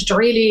challenged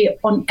really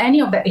on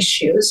any of the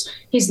issues.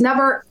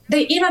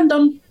 They even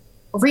don't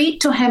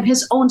read to him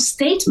his own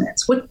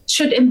statements, which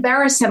should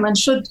embarrass him and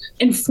should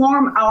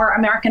inform our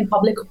American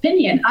public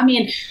opinion. I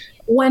mean,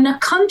 when a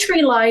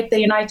country like the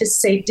United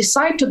States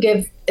decide to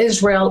give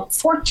Israel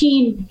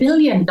 $14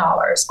 billion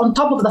on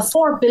top of the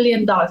 $4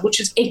 billion, which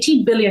is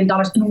 $18 billion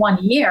in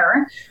 1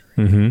 year,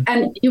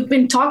 and you've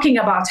been talking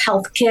about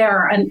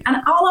healthcare and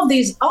all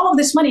of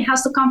this money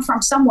has to come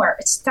from somewhere.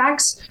 It's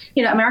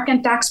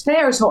American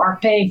taxpayers who are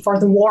paying for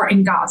the war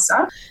in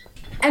Gaza.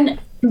 And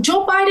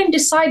Joe Biden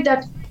decided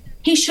that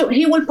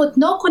he will put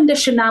no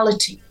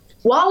conditionality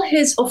while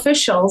his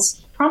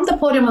officials from the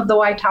podium of the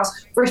White House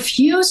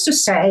refuse to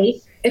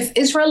say if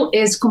Israel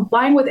is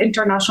complying with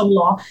international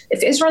law,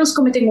 if Israel is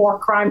committing war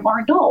crime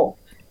or no.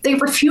 They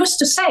refuse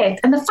to say it.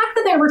 And the fact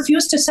that they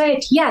refuse to say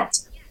it yet,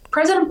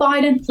 President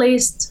Biden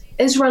placed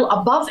Israel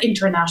above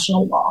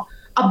international law,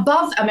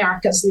 above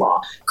America's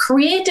law,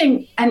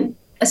 creating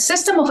a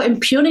system of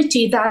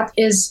impunity that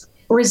is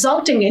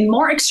resulting in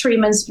more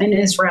extremism in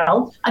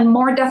Israel and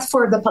more death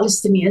for the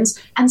Palestinians,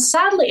 and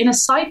sadly in a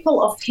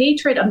cycle of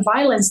hatred and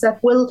violence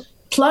that will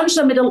plunge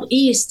the Middle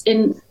East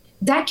in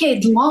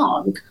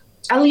decade-long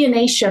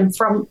alienation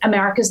from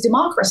America's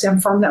democracy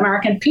and from the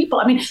American people.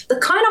 I mean, the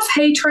kind of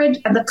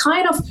hatred and the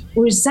kind of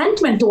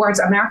resentment towards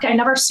America, I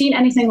never seen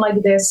anything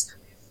like this,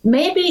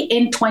 maybe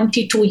in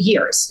 22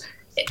 years.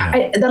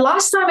 The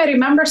last time I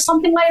remember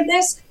something like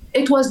this,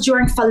 it was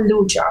during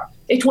Fallujah.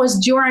 It was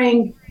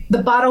during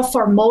the battle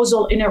for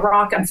Mosul in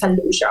Iraq and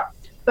Fallujah.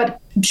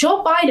 But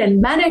Joe Biden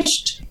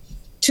managed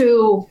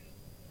to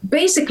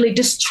basically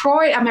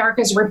destroy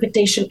America's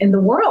reputation in the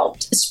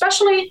world,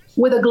 especially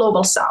with the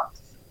global South.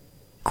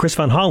 Chris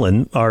Van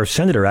Hollen, our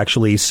senator,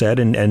 actually said,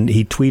 and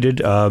he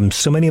tweeted,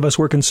 so many of us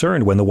were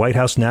concerned when the White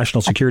House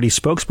national security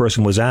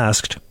spokesperson was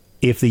asked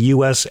if the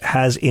U.S.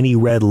 has any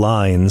red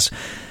lines.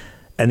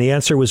 And the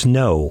answer was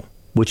no,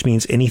 which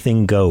means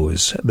anything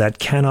goes. That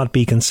cannot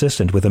be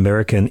consistent with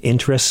American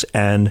interests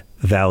and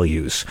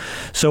values.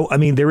 So, I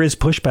mean, there is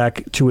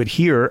pushback to it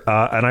here.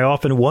 And I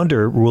often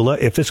wonder, Rula,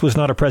 if this was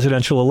not a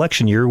presidential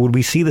election year, would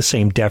we see the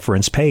same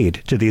deference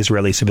paid to the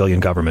Israeli civilian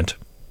government?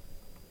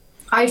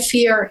 I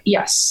fear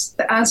yes.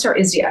 The answer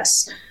is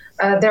yes.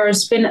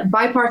 There's been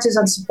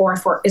bipartisan support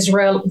for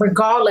Israel,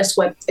 regardless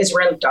what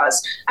Israel does.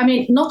 I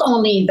mean, not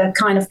only the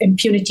kind of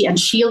impunity and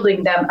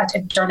shielding them at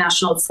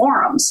international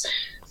forums,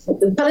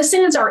 the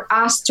Palestinians are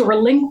asked to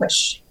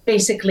relinquish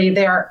basically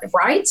their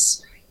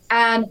rights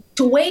and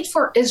to wait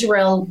for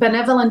Israel,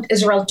 benevolent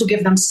Israel, to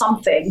give them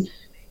something.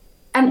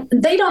 And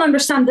they don't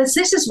understand this.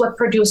 This is what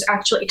produced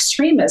actual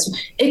extremism.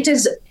 It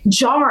is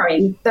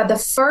jarring that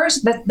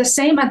the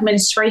same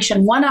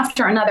administration, one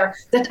after another,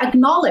 that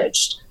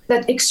acknowledged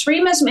that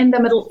extremism in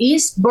the Middle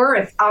East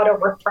birthed out of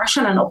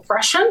repression and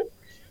oppression,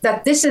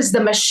 that this is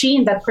the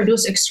machine that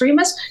produced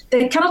extremists.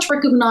 They cannot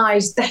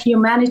recognize the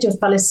humanity of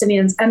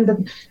Palestinians. And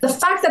the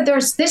fact that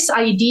there's this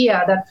idea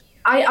that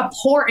I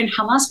abhor in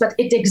Hamas, but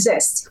it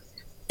exists.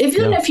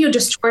 Even if you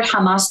destroy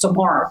Hamas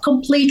tomorrow,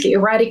 completely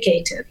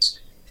eradicated,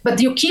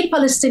 but you keep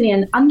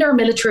Palestinian under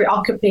military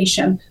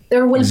occupation,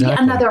 there will be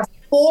another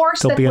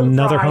force There'll be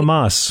another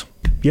Hamas.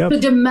 To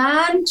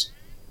demand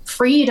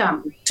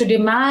freedom, to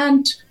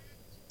demand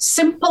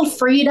simple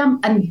freedom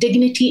and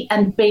dignity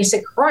and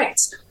basic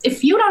rights.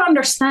 If you don't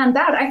understand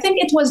that, I think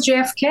it was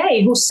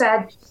JFK who said,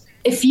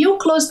 if you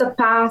close the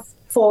path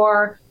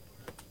for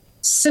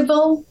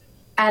civil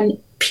and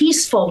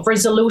peaceful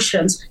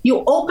resolutions,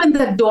 you open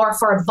the door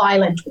for a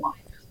violent one.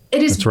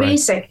 It is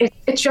basic.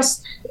 It's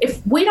just,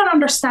 if we don't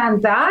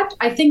understand that,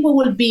 I think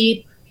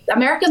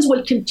Americans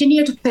will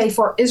continue to pay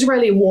for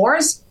Israeli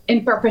wars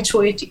in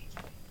perpetuity.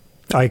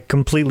 I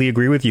completely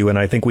agree with you. And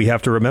I think we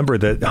have to remember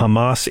that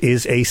Hamas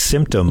is a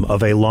symptom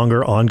of a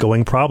longer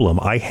ongoing problem.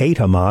 I hate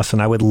Hamas,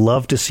 and I would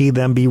love to see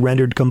them be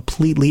rendered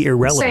completely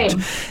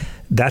irrelevant. Same.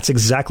 That's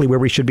exactly where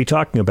we should be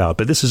talking about.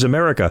 But this is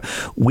America.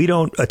 We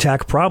don't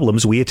attack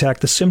problems. We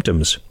attack the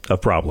symptoms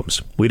of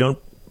problems. We don't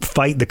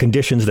fight the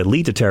conditions that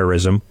lead to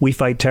terrorism. We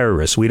fight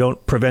terrorists. We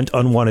don't prevent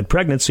unwanted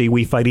pregnancy.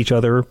 We fight each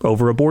other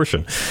over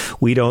abortion.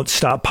 We don't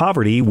stop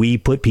poverty. We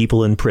put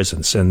people in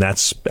prisons, and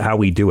that's how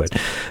we do it.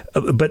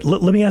 But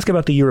let me ask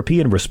about the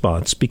European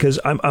response, because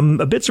I'm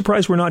a bit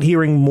surprised we're not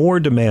hearing more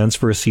demands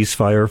for a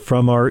ceasefire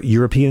from our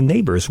European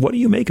neighbors. What do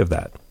you make of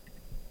that?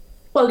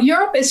 Well,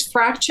 Europe is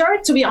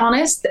fractured, to be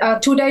honest.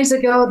 2 days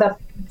ago, the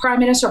Prime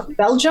Minister of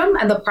Belgium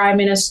and the Prime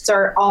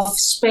Minister of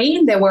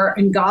Spain, they were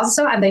in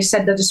Gaza, and they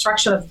said the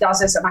destruction of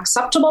Gaza is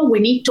unacceptable. We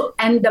need to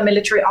end the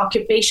military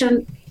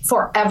occupation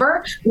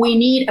forever. We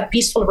need a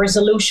peaceful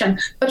resolution.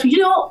 But you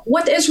know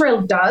what Israel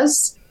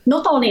does,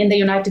 not only in the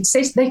United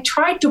States, they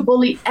try to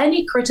bully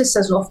any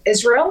criticism of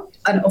Israel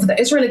and of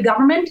the Israeli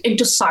government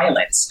into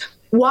silence,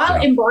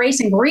 while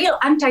embracing real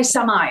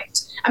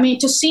anti-Semites. I mean,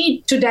 to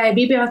see today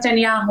Bibi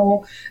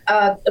Netanyahu,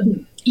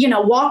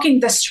 walking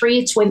the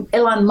streets with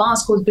Elon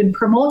Musk, who's been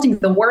promoting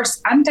the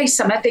worst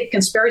anti-Semitic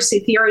conspiracy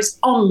theories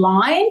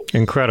online.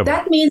 Incredible.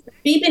 That means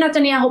Bibi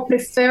Netanyahu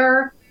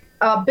prefer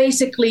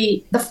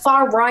basically the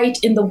far right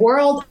in the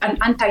world and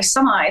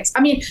anti-Semites.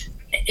 I mean,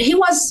 he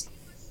was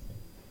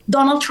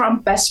Donald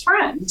Trump's best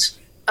friend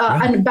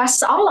and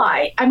best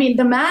ally. I mean,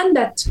 the man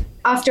that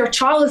after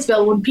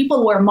Charlottesville, when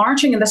people were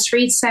marching in the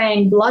streets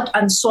saying blood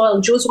and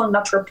soil, Jews will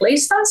not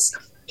replace us,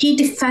 he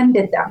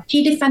defended them.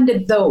 He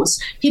defended those.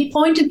 He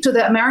pointed to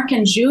the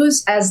American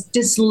Jews as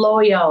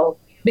disloyal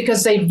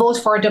because they vote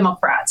for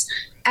Democrats.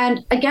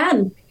 And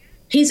again,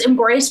 he's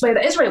embraced by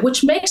the Israel,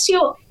 which makes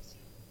you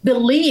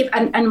believe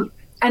and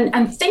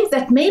think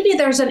that maybe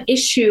there's an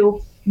issue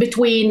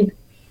between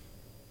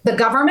the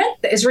government,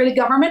 the Israeli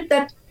government,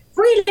 that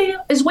really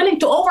is willing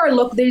to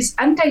overlook these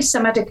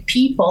anti-Semitic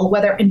people,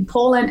 whether in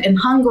Poland, in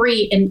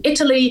Hungary, in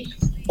Italy,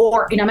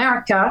 or in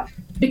America,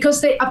 because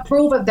they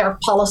approve of their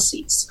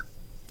policies.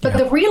 But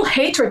the real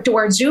hatred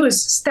towards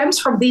Jews stems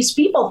from these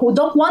people who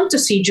don't want to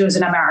see Jews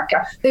in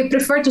America. They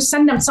prefer to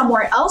send them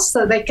somewhere else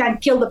so they can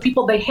kill the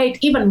people they hate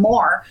even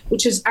more,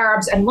 which is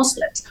Arabs and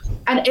Muslims.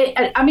 And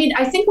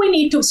I think we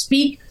need to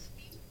speak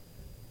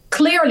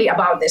clearly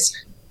about this.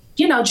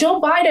 You know, Joe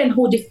Biden,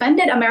 who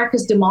defended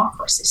America's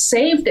democracy,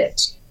 saved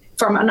it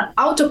from an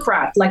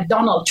autocrat like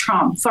Donald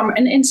Trump, from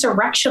an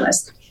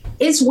insurrectionist,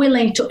 is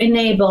willing to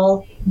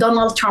enable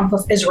Donald Trump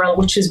of Israel,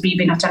 which is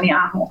Bibi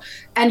Netanyahu.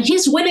 And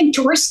he's willing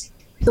to risk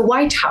the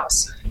White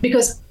House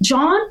because,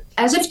 John,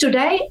 as of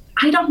today,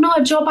 I don't know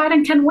if Joe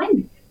Biden can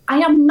win. I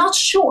am not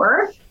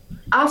sure.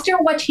 After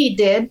what he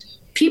did,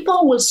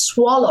 people will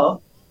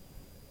swallow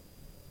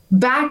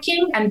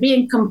backing and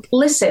being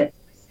complicit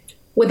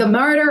with the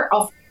murder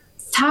of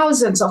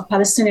thousands of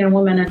Palestinian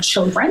women and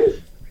children.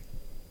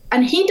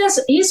 And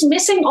he's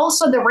missing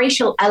also the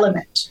racial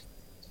element.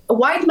 A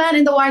white man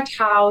in the White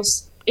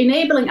House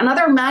enabling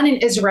another man in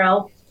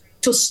Israel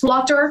to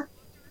slaughter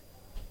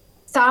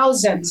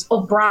thousands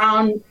of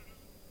brown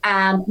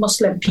and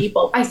Muslim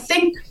people. I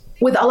think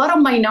with a lot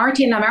of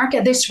minority in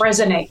America, this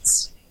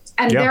resonates.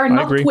 And they're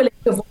not willing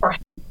to vote for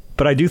him.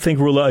 But I do think,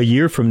 Roula, a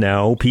year from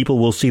now, people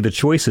will see the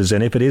choices.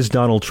 And if it is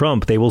Donald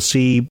Trump, they will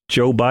see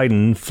Joe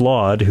Biden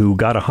flawed, who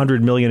got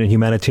 $100 million in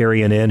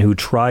humanitarian aid, who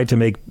tried to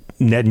make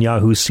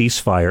Netanyahu's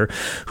ceasefire,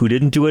 who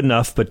didn't do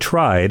enough but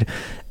tried.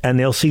 And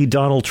they'll see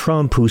Donald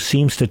Trump, who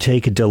seems to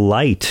take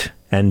delight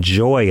and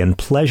joy and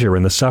pleasure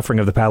in the suffering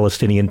of the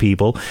Palestinian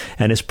people,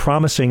 and is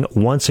promising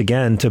once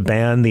again to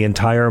ban the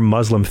entire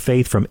Muslim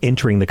faith from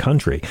entering the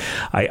country.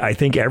 I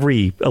think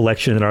every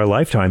election in our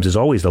lifetimes is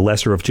always the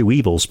lesser of two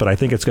evils, but I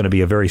think it's going to be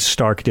a very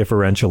stark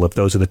differential if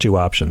those are the two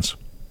options.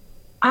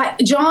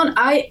 John,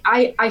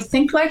 I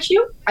think like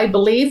you. I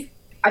believe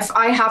if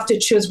I have to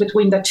choose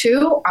between the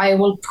two, I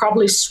will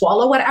probably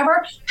swallow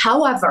whatever.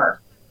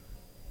 However,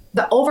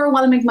 the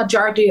overwhelming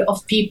majority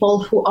of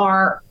people who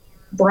are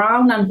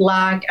brown and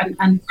black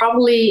and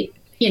probably,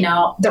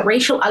 the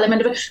racial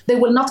element of it, they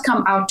will not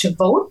come out to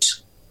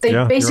vote. They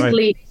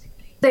basically,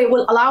 they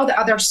will allow the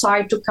other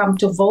side to come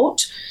to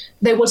vote.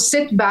 They will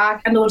sit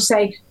back and they will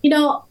say,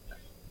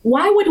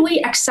 why would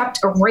we accept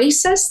a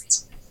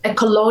racist, a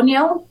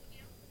colonial,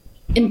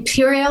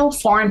 imperial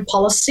foreign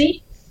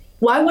policy?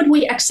 Why would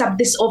we accept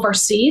this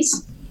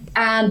overseas?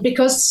 And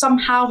because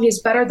somehow he's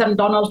better than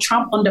Donald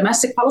Trump on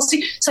domestic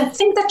policy. So I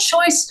think that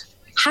choice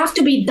have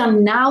to be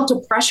done now to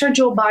pressure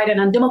Joe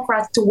Biden and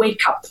Democrats to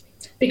wake up,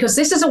 because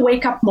this is a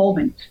wake-up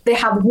moment. They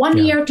have 1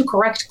 year to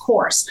correct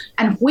course.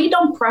 And if we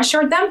don't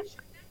pressure them,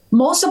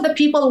 most of the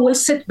people will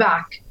sit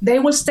back. They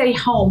will stay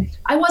home.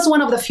 I was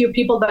one of the few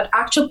people that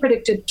actually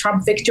predicted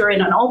Trump victory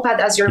in an op-ed,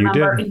 as you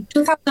remember, in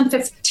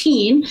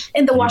 2015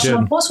 in the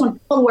Washington Post, when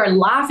people were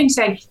laughing,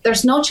 saying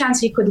there's no chance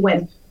he could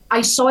win.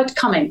 I saw it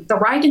coming. The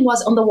writing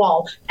was on the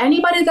wall.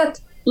 Anybody that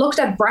looked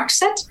at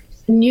Brexit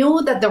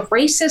knew that the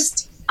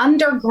racist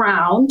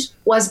underground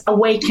was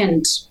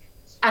awakened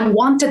and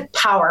wanted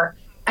power.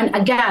 And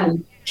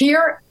again,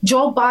 here,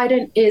 Joe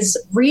Biden is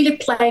really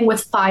playing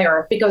with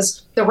fire,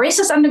 because the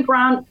racist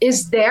underground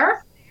is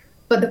there,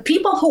 but the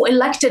people who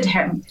elected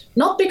him,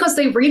 not because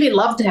they really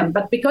loved him,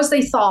 but because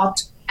they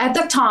thought at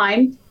the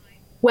time,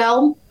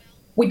 well,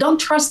 we don't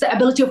trust the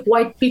ability of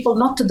white people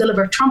not to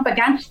deliver Trump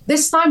again.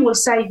 This time we'll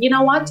say, you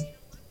know what?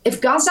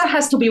 If Gaza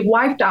has to be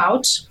wiped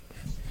out,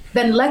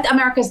 then let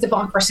America's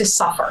democracy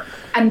suffer.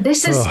 And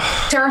this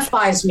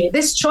terrifies me.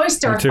 This choice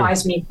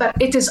terrifies me, but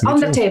it is on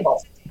the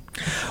table.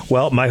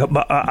 Well,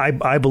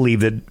 I believe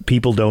that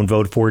people don't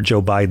vote for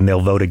Joe Biden; they'll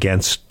vote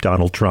against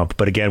Donald Trump.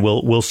 But again,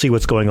 we'll see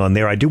what's going on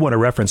there. I do want to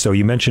reference, though,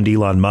 you mentioned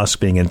Elon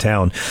Musk being in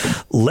town.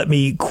 Let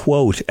me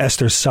quote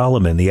Esther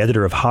Solomon, the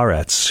editor of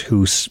Haaretz,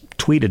 who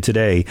tweeted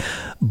today,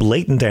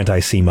 blatant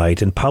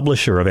anti-Semite and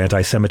publisher of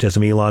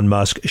anti-Semitism Elon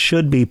Musk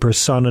should be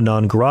persona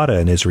non grata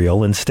in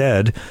Israel.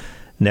 Instead,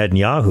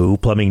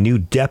 Netanyahu, plumbing new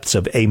depths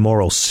of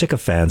amoral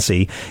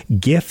sycophancy,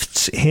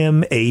 gifts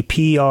him a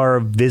PR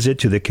visit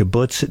to the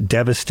kibbutz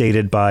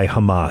devastated by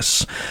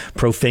Hamas.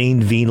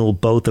 Profane, venal,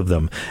 both of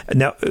them.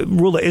 Now,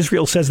 Rula,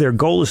 Israel says their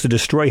goal is to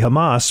destroy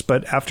Hamas,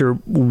 but after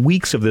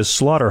weeks of this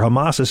slaughter,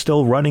 Hamas is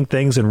still running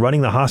things and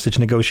running the hostage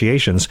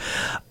negotiations.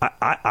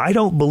 I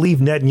don't believe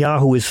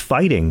Netanyahu is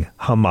fighting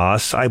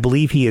Hamas. I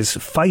believe he is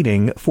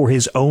fighting for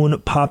his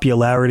own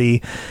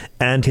popularity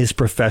and his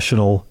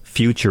professional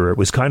future. It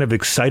was kind of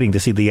exciting to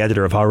see the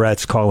editor of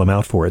Haaretz call him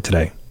out for it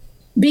today.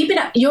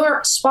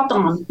 You're spot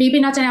on.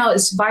 Bibi Netanyahu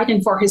is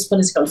fighting for his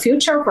political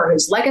future, for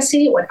his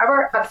legacy,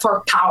 whatever, but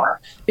for power,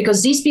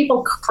 because these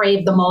people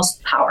crave the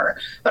most power.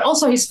 But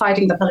also he's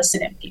fighting the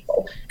Palestinian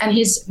people. And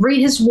his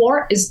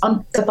war is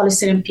on the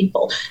Palestinian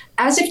people.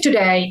 As if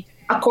today,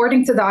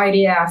 according to the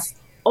IDF,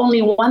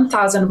 only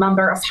 1,000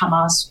 members of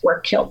Hamas were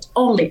killed.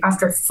 Only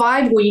after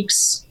 5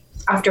 weeks,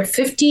 after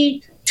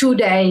 52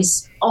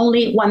 days,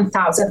 only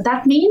 1,000.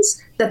 That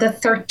means that the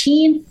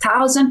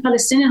 13,000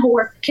 Palestinians who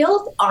were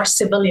killed are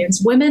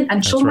civilians, women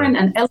and children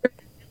and elderly.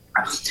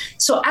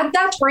 So at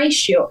that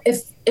ratio,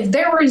 if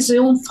they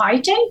resume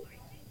fighting,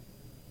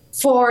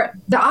 for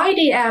the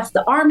IDF,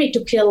 the army,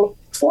 to kill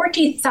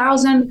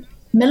 40,000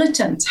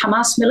 militants,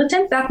 Hamas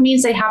militants, that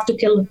means they have to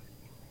kill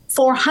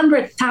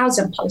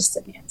 400,000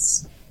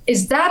 Palestinians.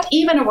 Is that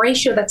even a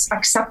ratio that's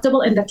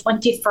acceptable in the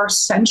 21st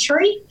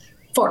century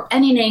for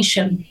any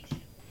nation?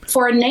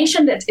 For a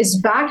nation that is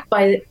backed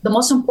by the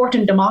most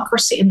important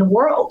democracy in the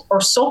world, or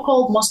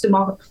so-called most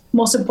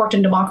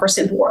important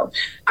democracy in the world.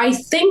 I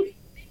think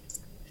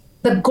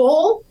the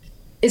goal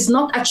is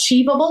not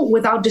achievable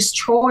without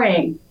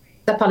destroying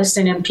the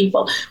Palestinian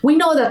people. We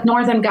know that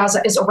northern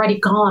Gaza is already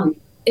gone,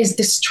 is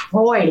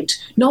destroyed.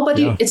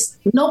 Nobody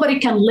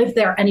can live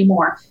there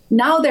anymore.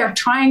 Now they're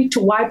trying to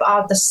wipe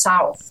out the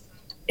south.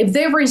 If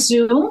they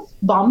resume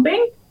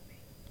bombing,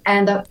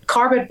 and the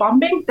carpet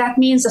bombing, that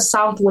means the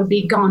South will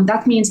be gone.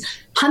 That means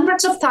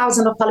hundreds of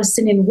thousands of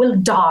Palestinians will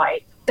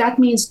die. That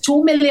means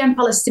 2 million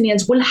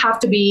Palestinians will have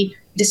to be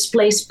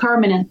displaced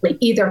permanently,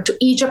 either to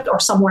Egypt or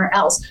somewhere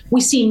else.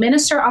 We see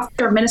minister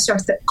after minister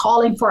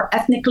calling for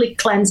ethnically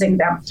cleansing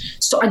them.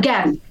 So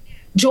again,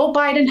 Joe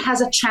Biden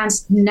has a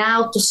chance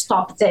now to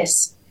stop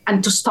this,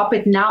 and to stop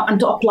it now, and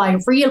to apply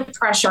real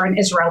pressure in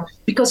Israel,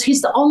 because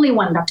he's the only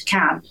one that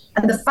can.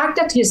 And the fact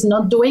that he's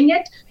not doing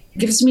it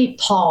gives me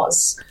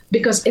pause,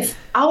 because if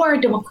our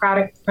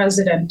democratic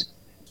president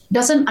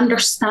doesn't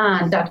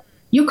understand that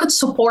you could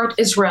support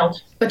Israel,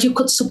 but you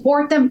could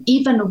support them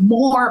even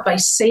more by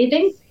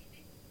saving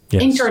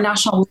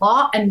international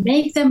law and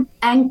make them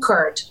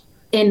anchored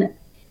in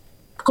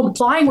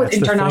complying with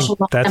international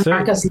law and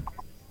America's law.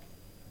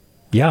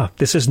 Yeah,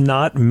 this is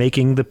not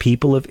making the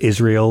people of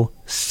Israel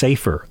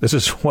safer. This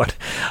is what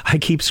I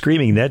keep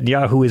screaming.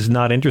 Netanyahu is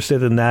not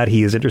interested in that.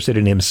 He is interested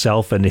in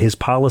himself and his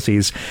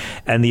policies.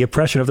 And the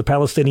oppression of the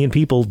Palestinian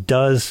people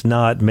does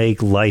not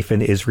make life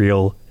in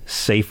Israel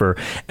safer.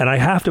 And I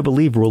have to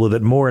believe, Rula,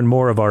 that more and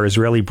more of our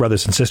Israeli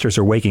brothers and sisters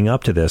are waking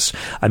up to this.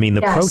 I mean,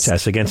 the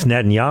protests against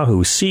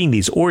Netanyahu, seeing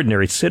these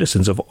ordinary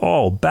citizens of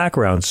all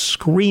backgrounds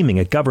screaming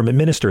at government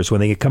ministers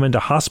when they come into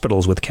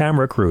hospitals with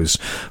camera crews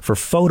for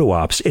photo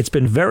ops. It's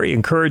been very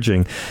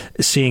encouraging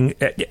seeing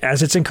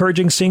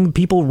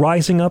people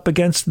rising up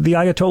against the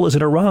Ayatollahs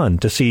in Iran,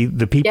 to see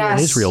the people in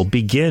Israel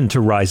begin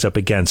to rise up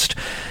against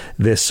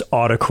this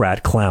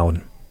autocrat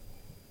clown.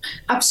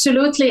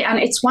 Absolutely. And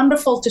it's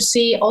wonderful to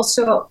see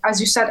also, as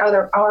you said,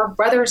 our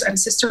brothers and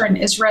sisters in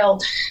Israel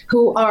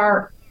who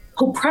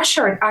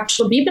pressured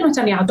actually Bibi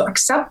Netanyahu to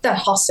accept that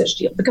hostage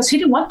deal, because he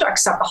didn't want to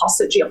accept a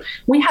hostage deal.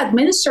 We had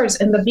ministers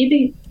in the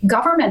Bibi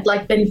government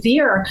like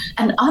Ben-Gvir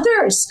and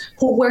others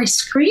who were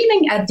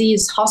screaming at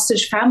these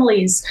hostage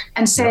families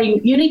and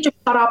saying, you need to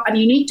shut up and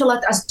you need to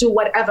let us do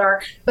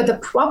whatever. But the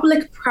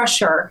public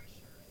pressure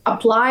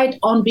applied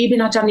on Bibi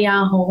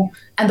Netanyahu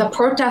and the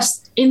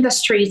protests in the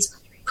streets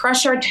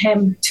pressured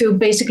him to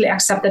basically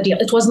accept the deal.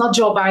 It was not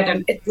Joe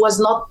Biden. It was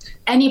not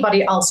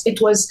anybody else.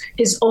 It was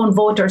his own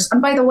voters.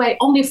 And by the way,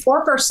 only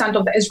 4%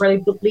 of the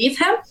Israelis believe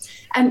him.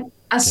 And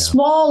a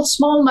small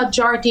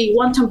majority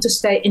want him to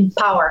stay in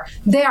power.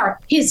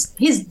 He's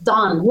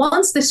done.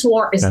 Once this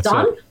war is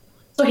done,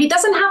 so he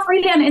doesn't have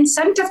really an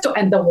incentive to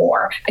end the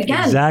war.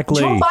 Again, Joe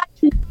Biden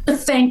needs to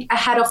think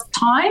ahead of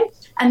time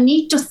and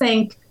need to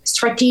think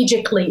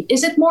strategically.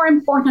 Is it more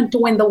important to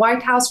win the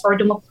White House for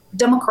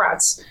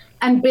Democrats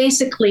and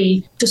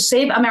basically to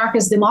save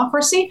America's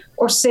democracy,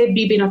 or save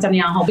Bibi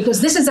Netanyahu? Because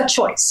this is a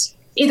choice.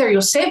 Either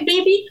you save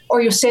Bibi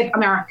or you save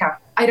America.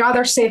 I'd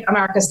rather save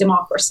America's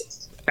democracy.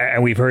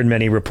 And we've heard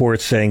many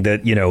reports saying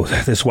that,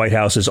 this White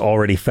House is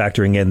already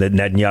factoring in that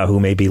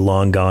Netanyahu may be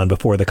long gone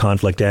before the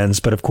conflict ends.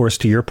 But of course,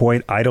 to your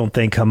point, I don't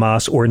think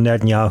Hamas or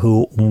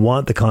Netanyahu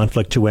want the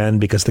conflict to end,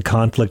 because the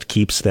conflict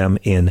keeps them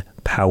in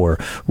power.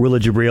 Rula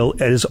Jibril,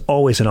 it is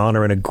always an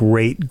honor and a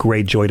great,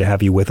 great joy to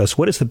have you with us.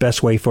 What is the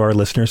best way for our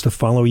listeners to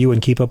follow you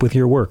and keep up with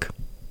your work?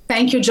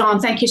 Thank you, John.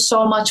 Thank you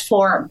so much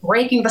for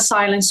breaking the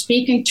silence,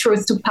 speaking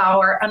truth to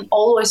power, and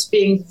always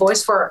being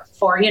voice for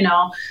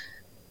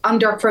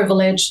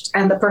underprivileged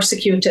and the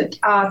persecuted.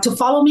 To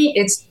follow me,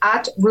 it's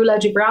at Rula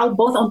Jibril,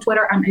 both on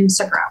Twitter and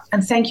Instagram.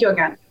 And thank you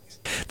again.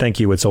 Thank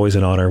you. It's always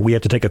an honor. We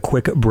have to take a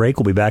quick break.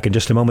 We'll be back in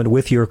just a moment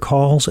with your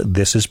calls.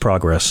 This is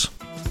Progress.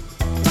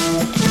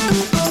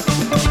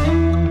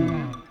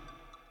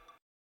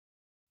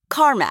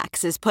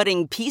 CarMax is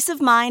putting peace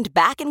of mind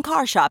back in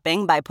car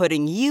shopping by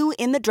putting you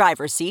in the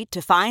driver's seat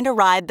to find a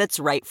ride that's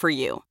right for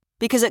you.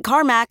 Because at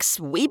CarMax,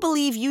 we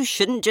believe you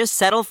shouldn't just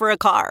settle for a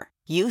car.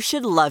 You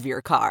should love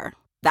your car.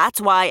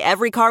 That's why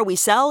every car we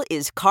sell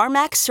is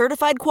CarMax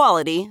certified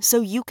quality,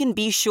 so you can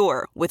be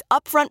sure, with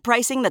upfront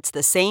pricing that's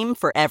the same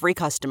for every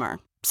customer.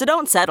 So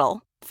don't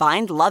settle.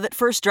 Find love at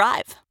first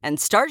drive and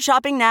start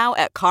shopping now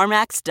at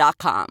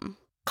CarMax.com.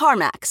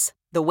 CarMax,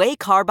 the way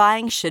car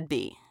buying should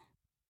be.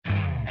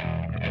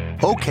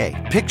 Okay,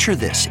 picture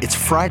this. It's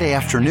Friday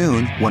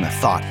afternoon when a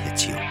thought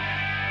hits you.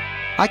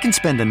 I can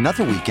spend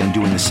another weekend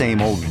doing the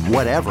same old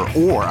whatever,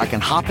 or I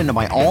can hop into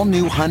my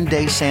all-new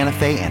Hyundai Santa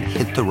Fe and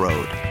hit the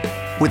road.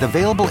 With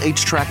available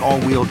H-Track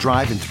all-wheel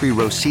drive and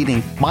 3-row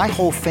seating, my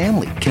whole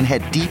family can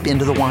head deep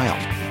into the wild.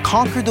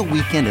 Conquer the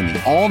weekend in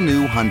the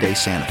all-new Hyundai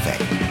Santa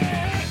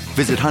Fe.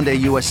 Visit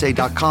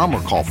HyundaiUSA.com or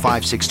call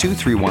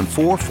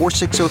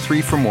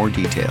 562-314-4603 for more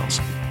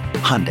details.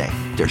 Hyundai,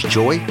 there's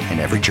joy in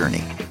every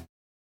journey.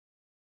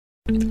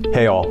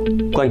 Hey all,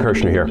 Glenn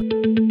Kirshner here.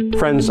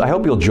 Friends, I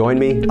hope you'll join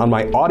me on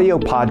my audio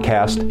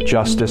podcast,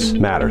 Justice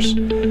Matters.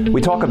 We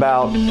talk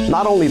about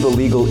not only the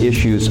legal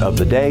issues of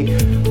the day,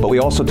 but we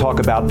also talk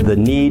about the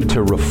need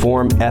to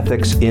reform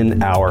ethics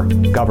in our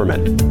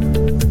government.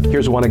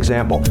 Here's one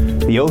example,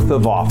 the oath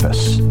of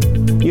office.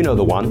 You know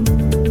the one.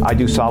 I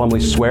do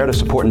solemnly swear to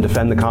support and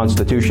defend the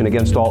Constitution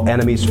against all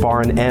enemies,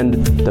 foreign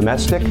and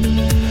domestic.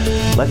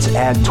 Let's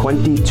add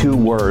 22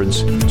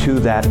 words to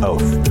that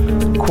oath.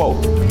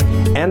 Quote,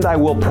 and I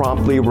will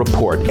promptly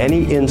report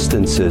any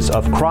instances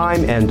of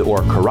crime and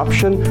or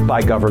corruption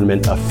by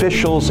government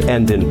officials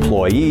and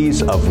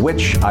employees of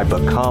which I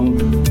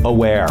become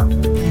aware.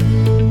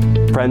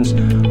 Friends,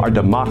 our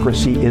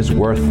democracy is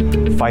worth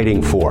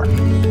fighting for.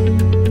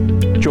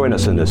 Join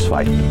us in this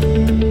fight,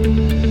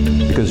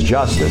 because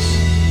justice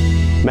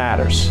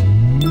matters.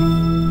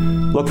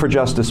 Look for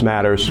Justice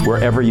Matters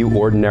wherever you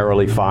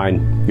ordinarily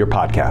find your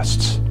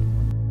podcasts.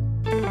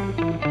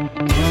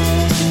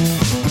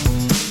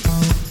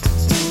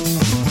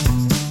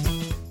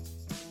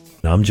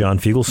 I'm John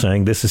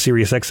Fugelsang. This is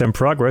Sirius XM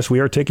Progress. We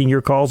are taking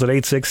your calls at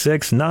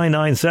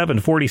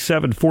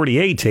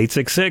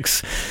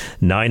 866-997-4748,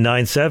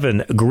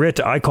 866-997-GRIT.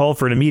 I call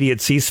for an immediate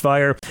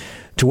ceasefire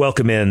to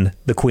welcome in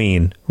the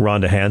Queen,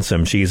 Rhonda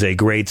Hansome. She's a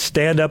great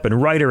stand-up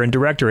and writer and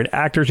director and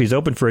actor. She's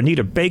opened for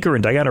Anita Baker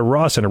and Diana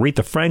Ross and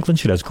Aretha Franklin.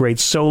 She does great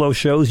solo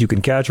shows. You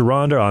can catch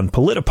Rhonda on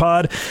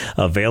Politipod,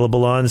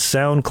 available on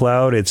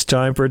SoundCloud. It's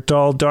time for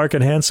Tall, Dark,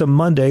 and Handsome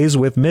Mondays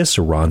with Miss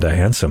Rhonda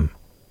Hansome.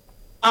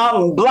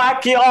 I'm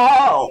black,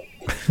 y'all.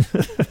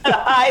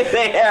 Hi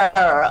there.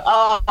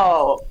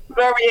 Oh,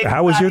 Very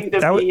exciting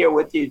to be here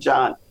with you,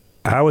 John.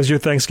 How was your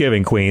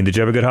Thanksgiving, Queen? Did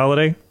you have a good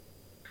holiday?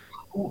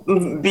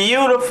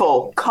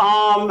 Beautiful,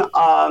 calm.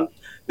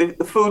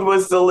 The food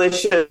was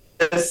delicious.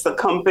 The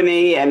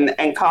company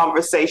and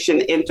conversation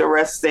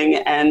interesting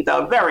and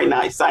very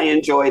nice. I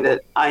enjoyed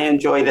it.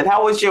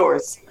 How was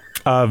yours?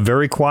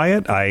 Very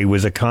quiet. I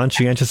was a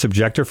conscientious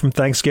objector from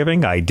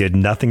Thanksgiving. I did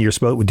nothing you're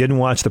supposed. We didn't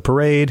watch the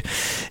parade.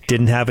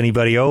 Didn't have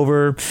anybody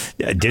over.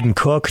 Didn't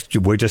cook.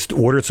 We just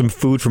ordered some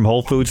food from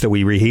Whole Foods that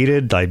we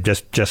reheated. I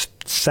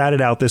just sat it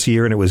out this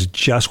year, and it was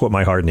just what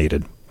my heart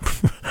needed.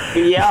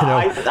 Yeah,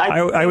 I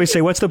always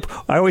say, what's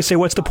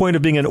the point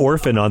of being an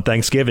orphan on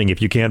Thanksgiving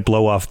if you can't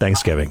blow off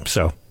Thanksgiving?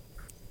 So.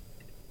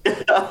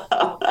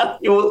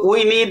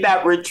 We need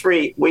that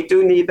retreat. We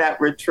do need that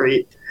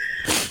retreat.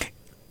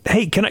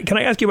 Hey, can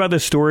I ask you about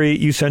this story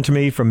you sent to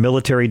me from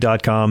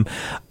military.com?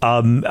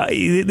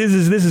 This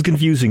is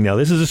confusing now.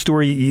 This is a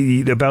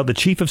story about the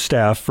chief of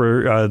staff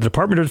for the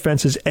Department of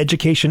Defense's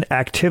education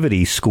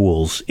activity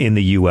schools in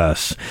the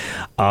U.S.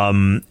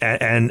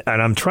 And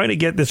I'm trying to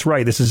get this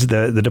right. This is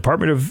the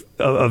Department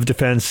of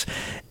Defense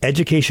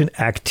education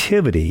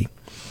activity.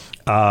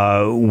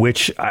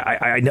 Which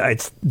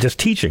it's just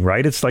teaching,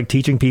 right? It's like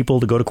teaching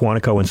people to go to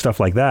Quantico and stuff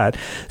like that.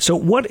 So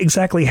what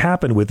exactly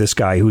happened with this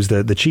guy who's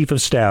the chief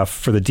of staff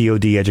for the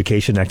DoD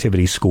Education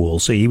Activity School?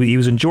 So he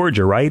was in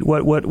Georgia, right?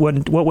 What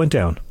went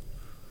down?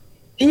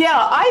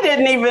 Yeah, I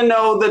didn't even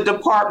know the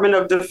Department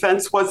of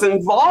Defense was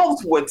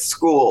involved with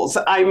schools.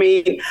 I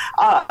mean,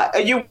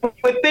 you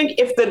would think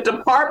if the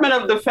Department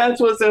of Defense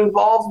was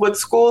involved with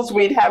schools,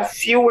 we'd have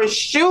fewer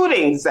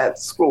shootings at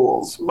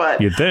schools. But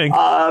you'd think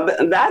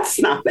that's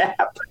not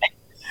happening.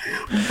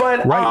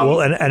 But, right.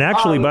 Well, and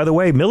actually, by the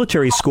way,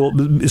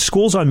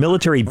 schools on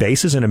military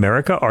bases in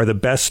America are the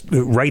best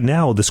right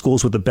now. The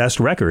schools with the best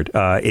record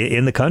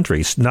in the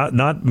country,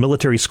 not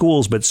military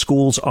schools, but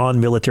schools on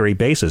military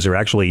bases are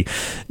actually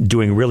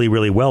doing really,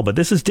 really well. But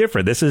this is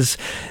different. This is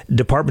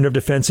Department of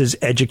Defense's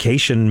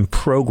education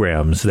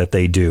programs that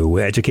they do,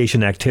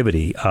 education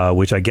activity,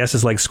 which I guess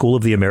is like School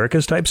of the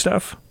Americas type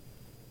stuff.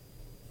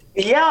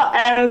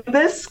 Yeah. And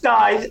this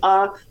guy,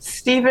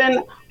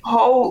 Stephen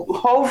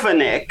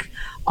Hovenick,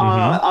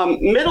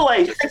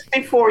 middle-aged,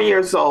 64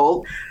 years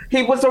old.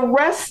 He was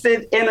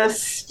arrested in a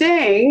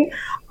sting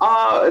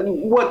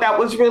that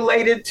was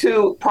related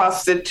to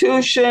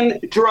prostitution,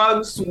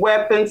 drugs,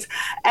 weapons.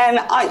 And,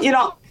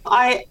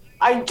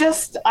 I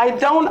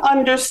don't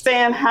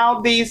understand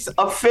how these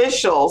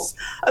officials,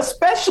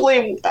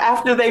 especially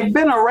after they've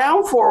been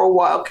around for a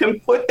while, can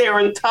put their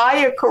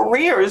entire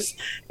careers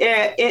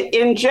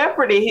in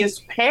jeopardy. He's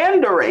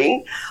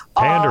pandering.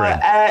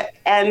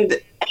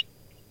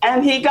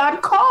 And he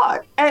got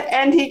caught.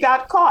 And he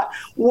got caught.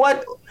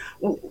 Why?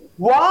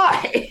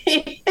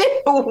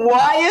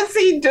 Why is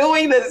he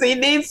doing this? He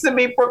needs to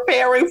be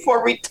preparing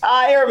for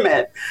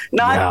retirement,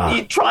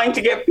 not trying to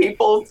get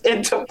people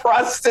into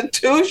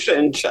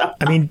prostitution, John.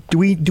 I mean, do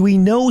we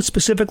know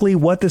specifically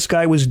what this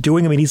guy was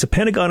doing? I mean, he's a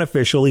Pentagon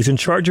official. He's in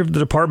charge of the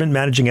department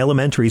managing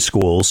elementary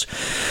schools.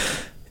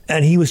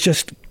 And he was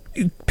just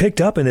picked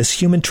up in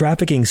this human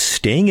trafficking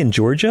sting in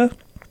Georgia.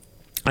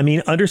 I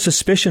mean, under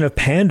suspicion of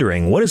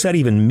pandering. What does that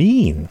even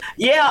mean?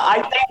 Yeah,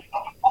 I think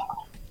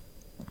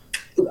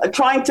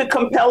trying to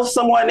compel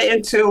someone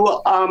into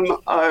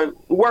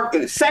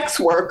sex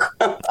work.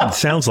 It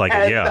sounds like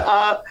it,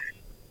 yeah.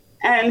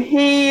 And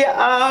he,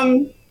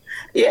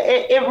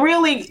 it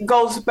really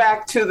goes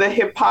back to the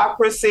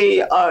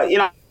hypocrisy.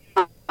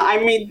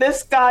 I mean,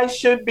 this guy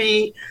should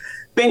be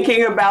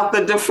thinking about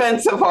the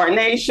defense of our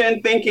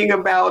nation, thinking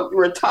about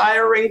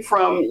retiring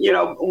from,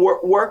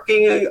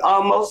 working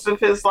most of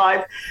his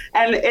life.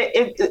 And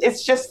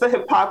it's just the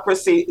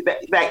hypocrisy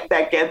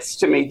that gets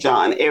to me,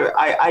 John.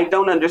 I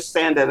don't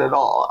understand it at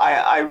all.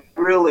 It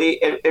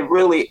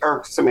really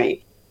irks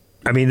me.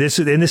 I mean,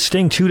 in this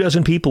sting,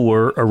 24 people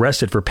were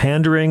arrested for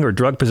pandering or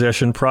drug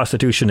possession,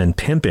 prostitution, and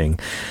pimping.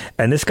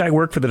 And this guy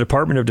worked for the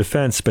Department of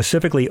Defense,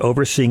 specifically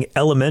overseeing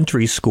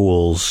elementary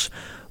schools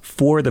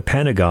for the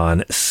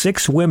Pentagon.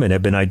 6 women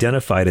have been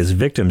identified as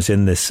victims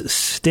in this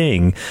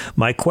sting.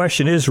 My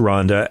question is,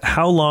 Rhonda,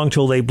 how long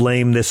till they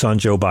blame this on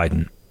Joe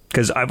Biden?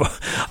 Because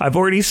I've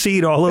already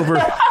seen all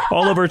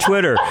over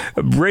Twitter,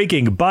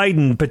 breaking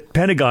Biden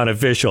Pentagon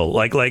official.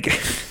 Like,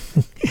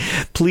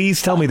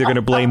 please tell me they're going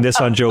to blame this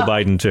on Joe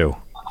Biden too.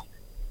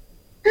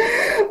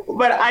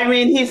 But I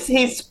mean,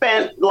 he's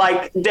spent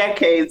like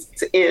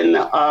decades in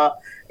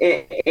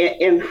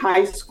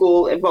high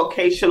school, in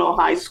vocational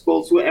high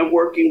schools, and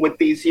working with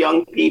these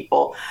young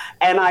people.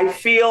 And I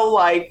feel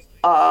like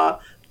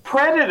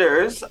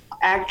predators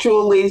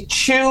actually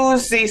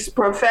choose these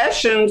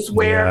professions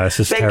where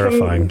they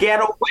can get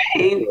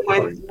away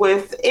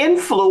with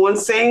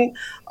influencing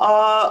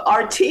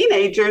our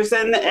teenagers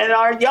and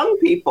our young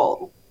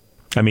people.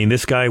 I mean,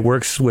 this guy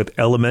works with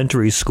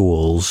elementary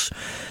schools,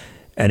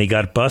 and he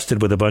got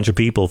busted with a bunch of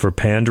people for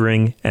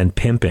pandering and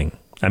pimping.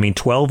 I mean,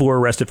 12 were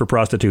arrested for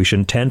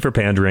prostitution, 10 for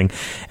pandering,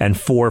 and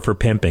 4 for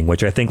pimping,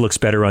 which I think looks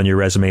better on your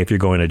resume if you're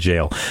going to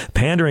jail.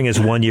 Pandering is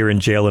 1 year in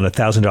jail and a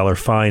 $1,000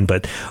 fine,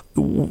 but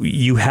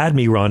you had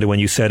me, Rhonda, when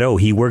you said,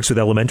 he works with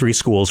elementary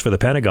schools for the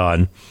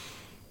Pentagon,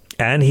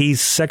 and he's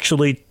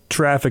sexually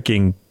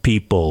trafficking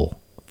people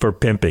for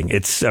pimping.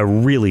 It's a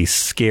really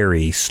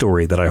scary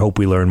story that I hope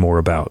we learn more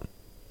about.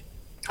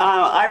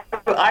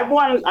 I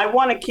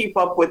want to keep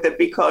up with it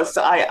because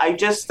I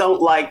just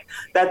don't like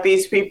that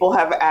these people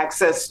have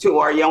access to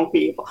our young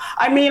people.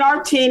 I mean,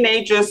 our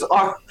teenagers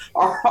are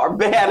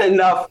bad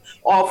enough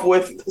off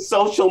with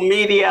social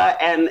media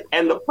and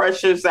the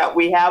pressures that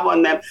we have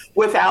on them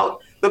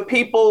without the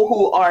people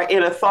who are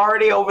in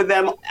authority over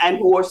them and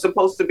who are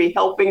supposed to be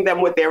helping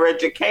them with their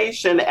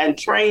education and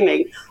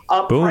training,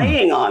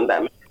 preying on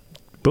them.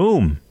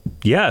 Boom.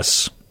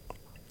 Yes.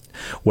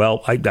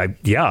 Well,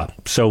 yeah.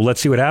 So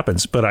let's see what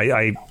happens. But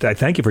I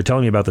thank you for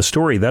telling me about the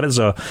story. That is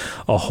a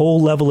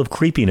whole level of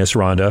creepiness,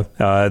 Rhonda,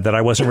 that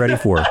I wasn't ready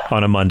for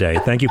on a Monday.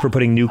 Thank you for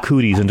putting new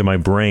cooties into my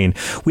brain.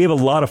 We have a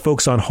lot of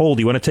folks on hold.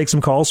 Do you want to take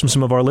some calls from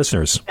some of our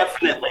listeners?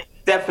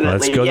 Definitely.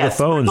 Let's go to the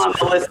phones.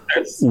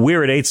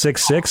 We're at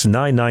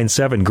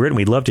 866-997-GRIT.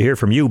 We'd love to hear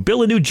from you.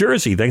 Bill in New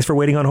Jersey, thanks for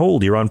waiting on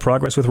hold. You're on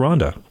Progress with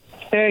Rhonda.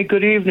 Hey,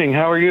 good evening.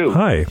 How are you?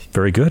 Hi.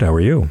 Very good. How are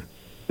you?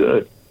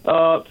 Good.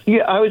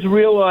 I was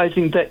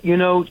realizing that,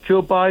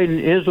 Joe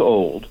Biden is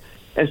old,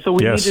 and so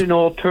we need an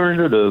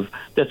alternative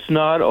that's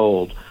not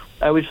old.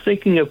 I was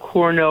thinking of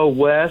Cornel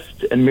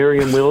West and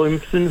Marianne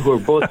Williamson, who are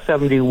both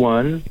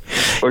 71,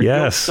 or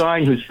Joe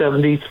Stein, who's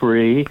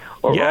 73,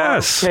 or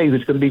RFK,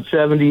 who's going to be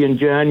 70 in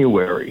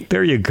January.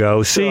 There you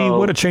go. See,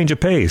 what a change of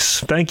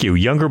pace. Thank you.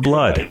 Younger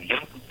blood. Right.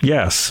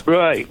 Yes.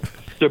 Right.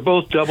 They're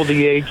both double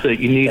the age that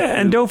you need.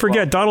 And don't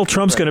forget, Donald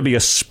Trump's going to be a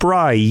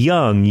spry,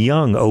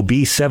 young,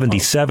 obese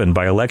 77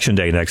 by Election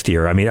Day next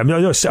year. I mean,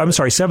 I'm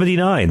sorry,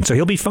 79. So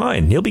he'll be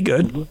fine. He'll be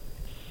good.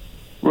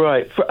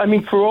 Right.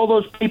 For all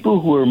those people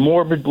who are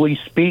morbidly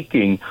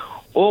speaking,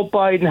 all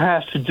Biden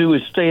has to do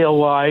is stay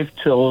alive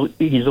till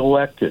he's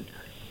elected.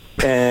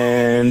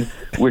 And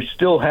we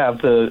still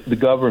have the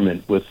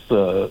government with,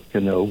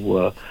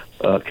 Kamala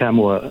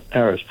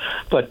Harris.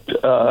 But,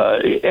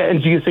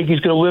 and do you think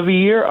he's going to live a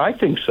year? I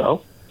think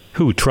so.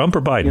 Who, Trump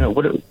or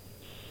Biden?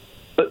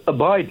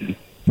 Biden.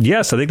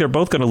 Yes, I think they're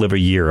both going to live a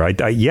year.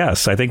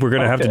 Yes, I think we're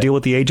going to have to deal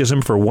with the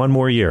ageism for one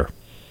more year.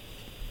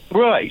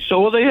 Right. So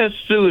all they have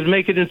to do is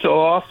make it into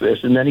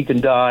office, and then he can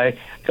die,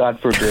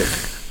 God forbid.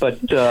 But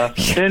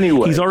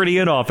anyway. He's already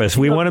in office.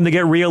 We want him to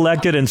get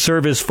reelected and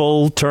serve his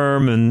full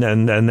term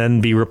and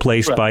then be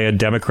replaced by a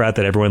Democrat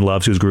that everyone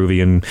loves who's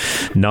groovy and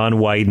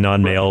non-white,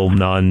 non-male,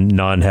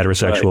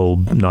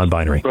 non-heterosexual,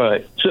 non-binary.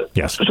 Right.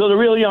 Yes. So there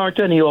really aren't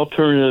any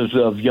alternatives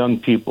of young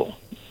people.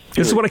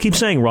 This is what I keep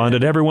saying, Rhonda,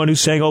 to everyone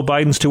who's saying,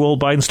 Biden's too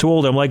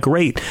old. I'm like,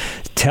 great.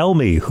 Tell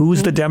me,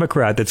 who's the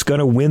Democrat that's going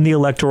to win the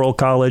Electoral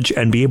College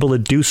and be able to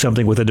do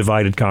something with a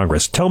divided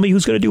Congress? Tell me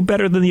who's going to do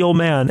better than the old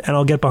man, and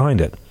I'll get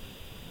behind it.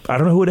 I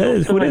don't know who it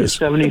is. Who it is?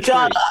 73.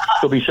 John,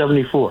 he'll be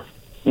 74.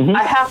 Mm-hmm.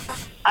 I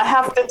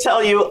have to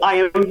tell you,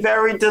 I am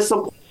very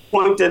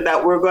disappointed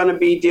that we're going to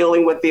be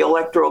dealing with the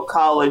Electoral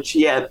College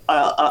yet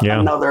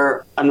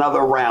another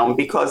round,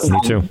 because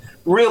it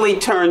really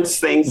turns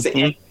things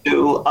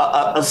into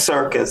a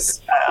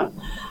circus. I've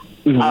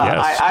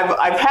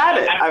had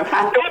it. I've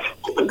had it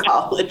with the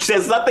college.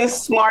 There's nothing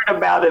smart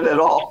about it at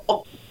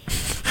all.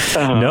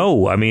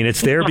 No, I mean,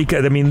 it's there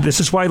because, this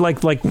is why,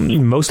 like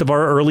most of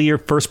our earlier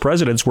first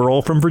presidents were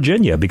all from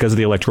Virginia because of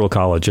the Electoral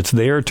College. It's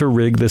there to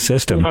rig the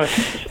system,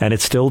 and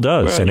it still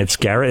does. And it's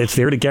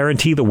there to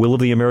guarantee the will of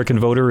the American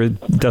voter.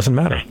 It doesn't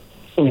matter.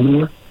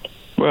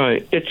 Mm-hmm.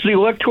 Right. It's the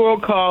Electoral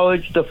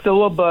College, the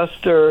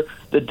filibuster,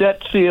 the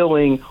debt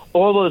ceiling,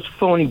 all those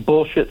phony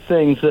bullshit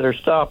things that are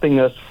stopping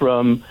us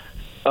from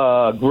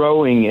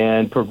growing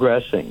and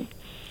progressing.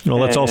 Well,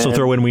 let's also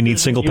throw in we need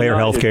single-payer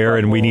health care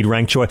and we need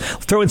ranked choice.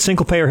 Throw in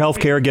single-payer health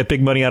care, get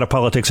big money out of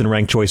politics, and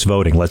ranked choice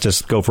voting. Let's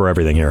just go for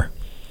everything here.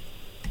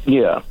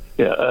 Yeah,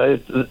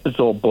 it's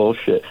all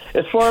bullshit.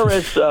 As far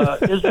as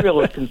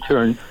Israel is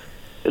concerned,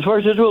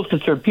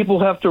 people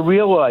have to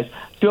realize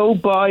Joe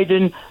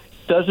Biden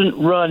doesn't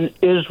run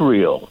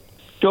Israel.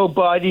 Joe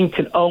Biden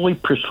can only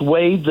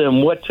persuade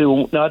them what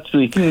to not to.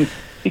 He can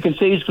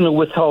say he's going to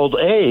withhold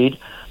aid,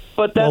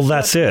 but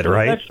that's it,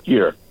 right? Next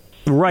year.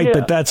 Right, yeah.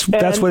 But that's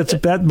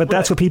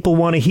what people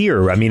want to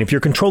hear. I mean, if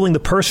you're controlling the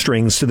purse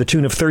strings to the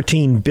tune of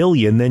 $13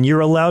 billion, then you're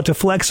allowed to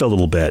flex a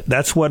little bit.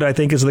 That's what I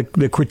think is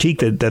the critique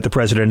that the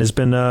president has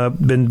been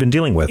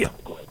dealing with.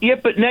 Yeah,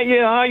 but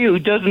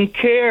Netanyahu doesn't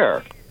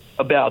care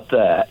about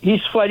that.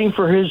 He's fighting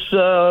for his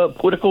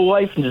political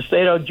life and to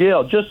stay out of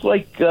jail, just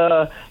like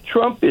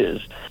Trump is.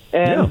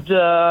 And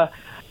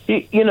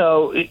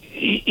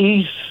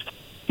he's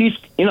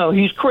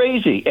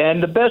crazy.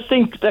 And the best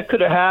thing that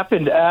could have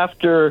happened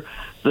after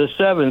the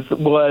 7th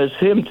was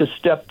him to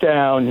step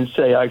down and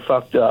say, I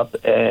fucked up,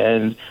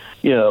 and,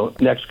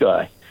 next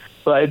guy.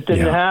 But it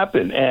didn't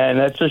happen, and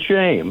that's a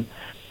shame.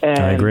 And,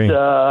 I agree.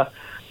 And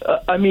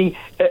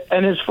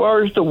as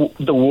far as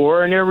the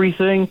war and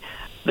everything,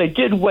 they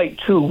did wait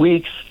 2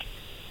 weeks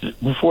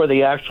before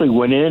they actually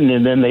went in,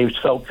 and then they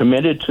felt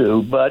committed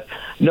to. But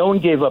no one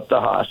gave up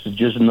the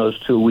hostages in those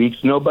 2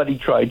 weeks. Nobody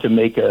tried to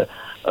make a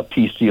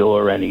peace deal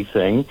or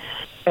anything.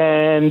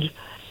 And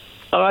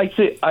I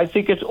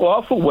think it's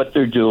awful what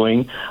they're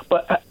doing,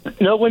 but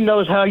no one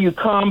knows how you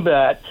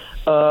combat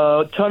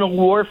tunnel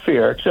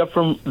warfare except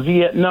from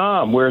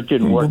Vietnam, where it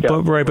didn't work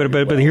out. Right,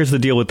 but here's the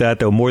deal with that,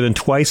 though. More than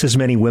twice as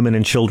many women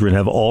and children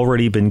have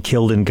already been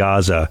killed in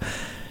Gaza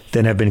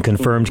than have been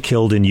confirmed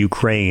killed in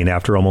Ukraine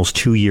after almost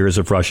 2 years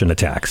of Russian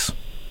attacks.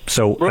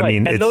 So, right. I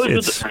mean,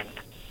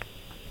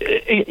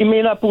 you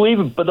may not believe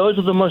it, but those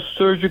are the most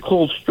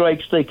surgical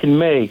strikes they can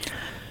make.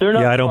 They're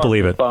not. Yeah, I don't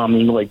believe it.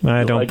 Bombing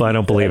I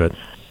don't believe it.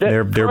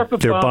 They're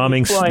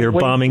bombing. They are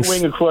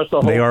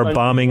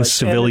bombing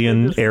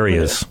civilian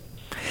areas.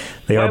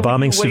 They are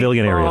bombing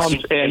civilian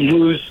areas and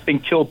lose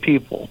and kill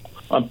people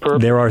on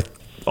purpose. There are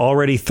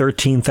already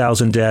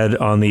 13,000 dead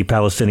on the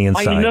Palestinian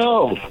side. I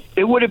know.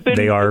 It would have been.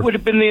 It would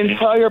have been the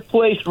entire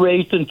place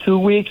razed in 2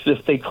 weeks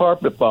if they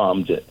carpet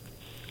bombed it.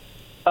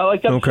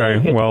 It's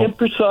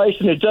imprecise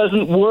and it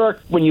doesn't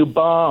work when you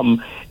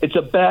bomb. It's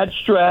a bad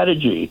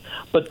strategy,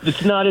 but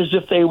it's not as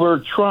if they were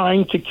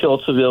trying to kill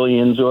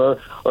civilians or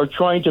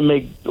trying to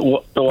make the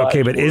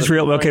lives but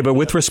Israel. But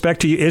with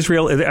respect to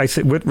Israel, I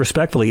say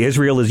respectfully,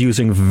 Israel is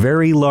using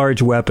very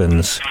large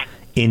weapons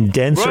in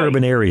dense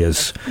urban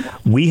areas.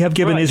 We have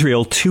given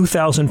Israel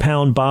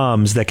 2,000-pound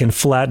bombs that can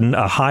flatten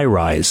a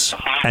high-rise,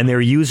 and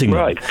they're using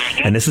them.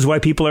 And this is why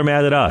people are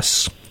mad at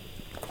us.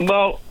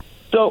 Well.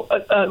 So,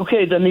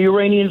 then the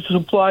Iranians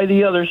supply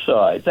the other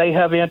side. They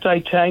have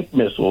anti-tank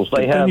missiles.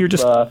 They have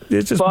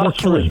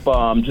phosphorus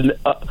bombs. And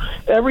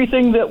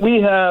everything that we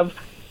have,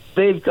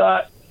 they've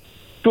got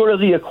sort of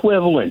the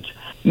equivalent.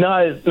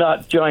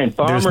 Not giant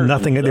bombers. There's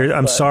nothing there.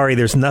 I'm sorry.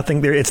 There's nothing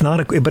there. It's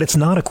not. But it's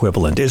not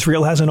equivalent.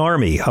 Israel has an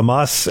army.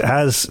 Hamas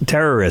has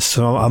terrorists.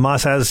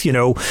 Hamas has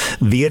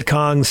Viet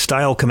Cong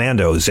style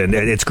commandos, and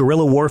it's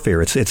guerrilla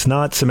warfare. It's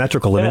not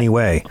symmetrical in any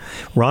way.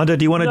 Rhonda,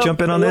 do you want to jump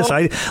in on this?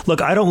 I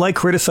don't like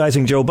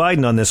criticizing Joe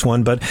Biden on this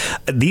one, but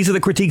these are the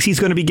critiques he's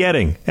going to be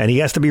getting, and he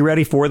has to be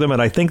ready for them. And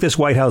I think this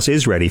White House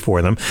is ready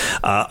for them.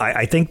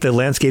 I think the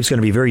landscape's going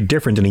to be very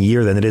different in a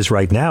year than it is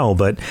right now.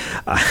 But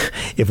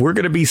if we're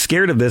going to be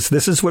scared of this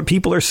is what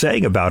people are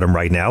saying about him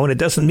right now. And it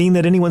doesn't mean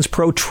that anyone's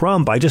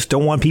pro-Trump. I just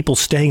don't want people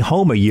staying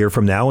home a year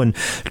from now and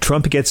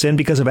Trump gets in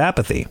because of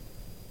apathy.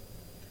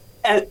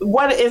 And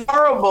what is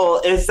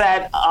horrible is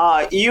that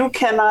you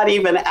cannot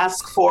even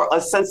ask for a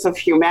sense of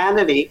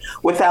humanity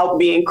without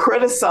being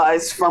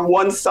criticized from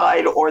one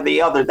side or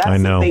the other.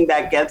 That's the thing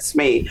that gets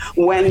me.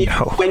 When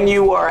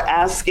you are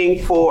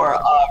asking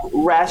for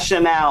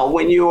rationale,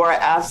 when you are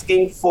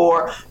asking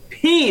for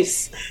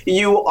peace,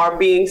 you are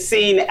being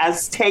seen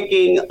as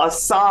taking a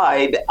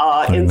side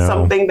in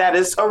something that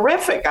is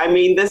horrific. I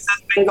mean, this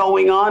has been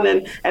going on,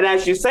 and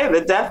as you say,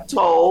 the death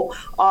toll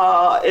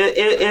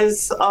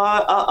is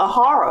a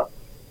horror.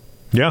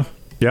 Yeah.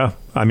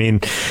 I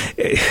mean,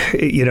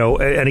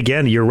 and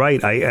again, you're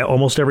right.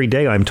 Almost every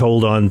day I'm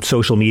told on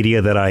social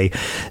media that I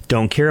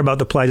don't care about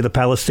the plight of the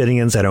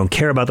Palestinians. I don't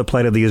care about the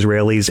plight of the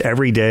Israelis.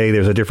 Every day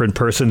there's a different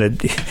person and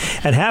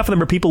half of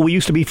them are people we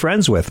used to be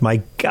friends with.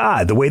 My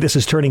God, the way this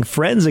is turning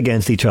friends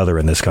against each other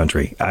in this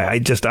country. I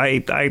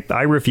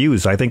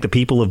refuse. I think the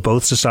people of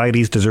both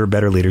societies deserve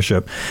better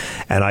leadership.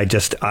 And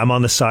I'm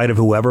on the side of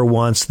whoever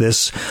wants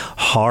this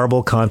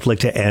horrible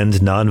conflict to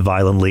end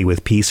non-violently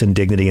with peace and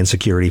dignity and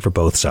security for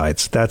both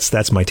sides.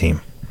 That's my team.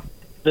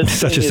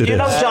 Such as it is.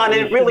 John,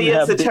 it really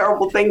is a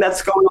terrible thing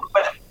that's going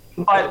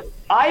on. But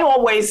I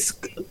always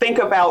think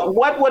about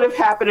what would have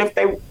happened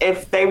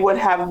if they would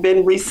have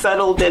been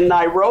resettled in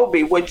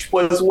Nairobi, which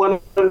was one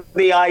of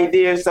the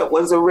ideas that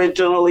was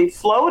originally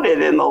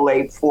floated in the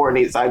late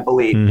 40s, I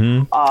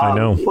believe. I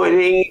know.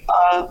 Putting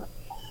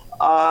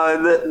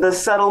the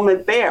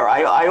settlement there.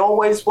 I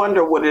always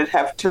wonder, would it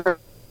have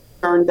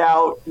turned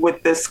out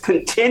with this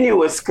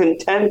continuous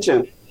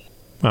contention?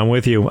 I'm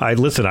with you. I'd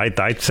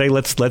say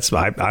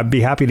I'd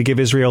be happy to give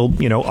Israel,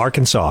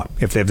 Arkansas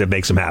if that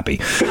makes them happy.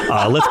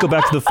 Let's go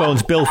back to the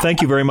phones. Bill,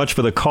 thank you very much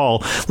for the call.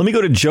 Let me go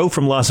to Joe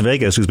from Las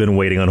Vegas, who's been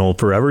waiting on hold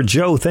forever.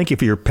 Joe, thank you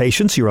for your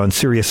patience. You're on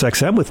Sirius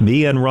XM with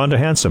me and Rhonda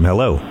Handsome.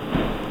 Hello.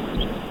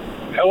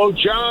 Hello,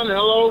 John.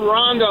 Hello,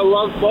 Rhonda.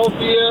 Love both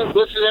of you.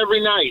 Listen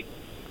every night.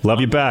 Love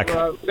you back.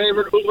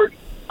 Favorite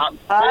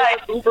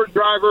Uber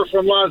driver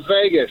from Las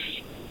Vegas.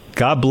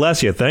 God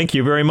bless you. Thank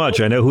you very much.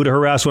 I know who to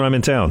harass when I'm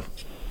in town.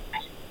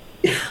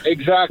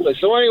 Exactly.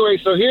 So anyway,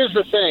 here's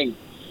the thing.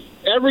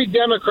 Every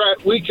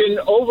Democrat, we can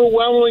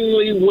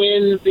overwhelmingly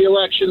win the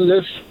election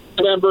this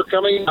November,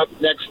 coming up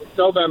next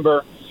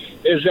November,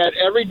 is that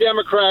every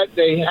Democrat,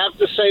 they have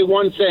to say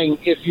one thing.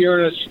 If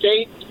you're in a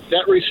state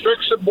that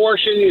restricts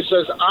abortion, he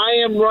says, I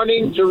am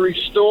running to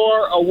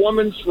restore a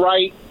woman's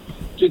right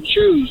to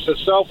choose, to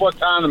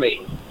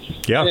self-autonomy.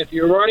 Yeah. And if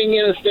you're running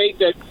in a state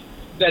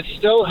that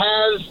still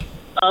has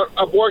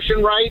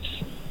abortion rights,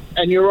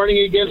 and you're running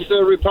against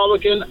a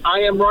Republican, I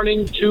am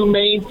running to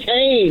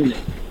maintain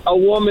a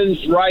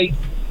woman's right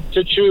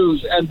to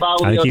choose and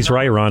bodily autonomy. I think he's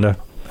right, Rhonda.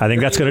 I think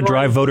that's going to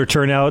drive voter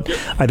turnout.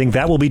 I think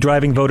that will be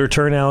driving voter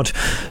turnout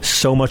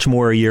so much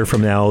more a year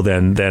from now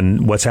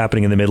than what's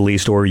happening in the Middle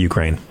East or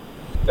Ukraine.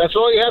 That's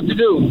all you have to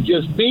do.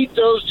 Just beat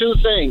those two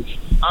things.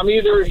 I'm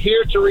either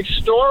here to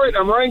restore it,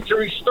 I'm running to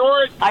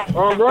restore it,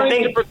 or I'm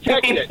running to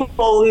protect it.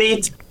 People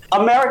need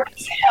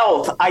America's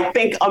health. I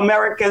think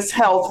America's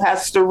health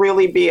has to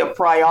really be a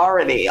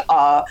priority,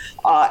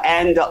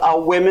 and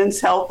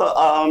women's health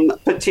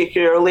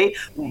particularly.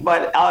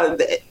 But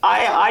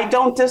I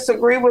don't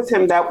disagree with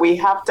him that we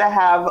have to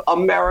have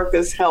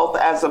America's health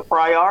as a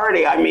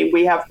priority. I mean,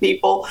 we have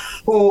people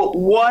who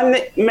one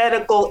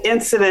medical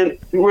incident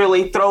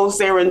really throws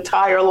their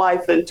entire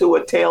life into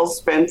a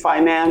tailspin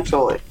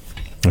financially.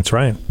 That's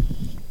right.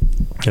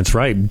 That's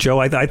right, Joe.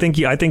 I think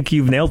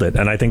you've nailed it,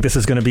 and I think this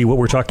is going to be what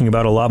we're talking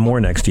about a lot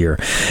more next year.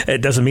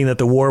 It doesn't mean that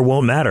the war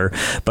won't matter,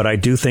 but I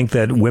do think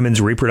that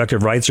women's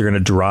reproductive rights are going to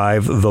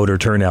drive voter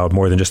turnout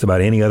more than just about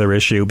any other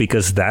issue,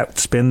 because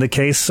that's been the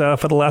case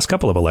for the last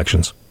couple of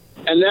elections.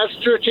 And that's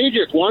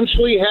strategic. Once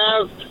we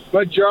have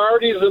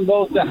majorities in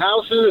both the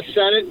House and the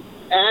Senate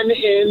and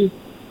in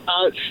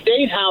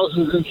state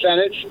houses and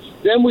senates,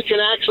 then we can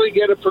actually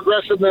get a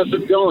progressive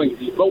message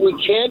going. But we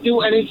can't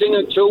do anything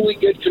until we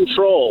get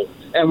control.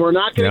 And we're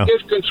not going to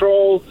get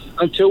control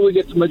until we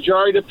get the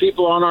majority of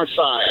people on our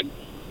side.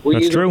 We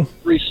either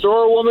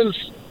restore a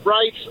woman's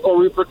rights or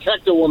we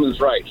protect a woman's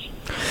rights.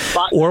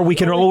 Or we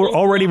can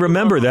already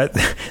remember that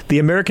the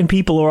American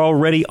people are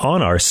already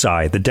on our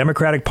side. The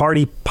Democratic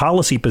Party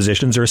policy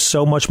positions are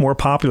so much more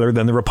popular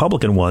than the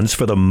Republican ones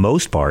for the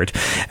most part.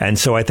 And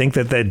so I think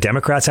that the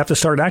Democrats have to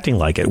start acting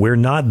like it. We're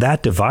not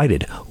that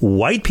divided.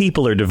 White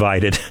people are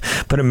divided,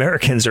 but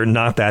Americans are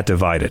not that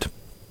divided.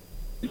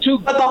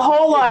 But the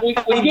whole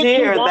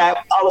idea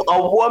that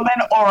a woman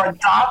or a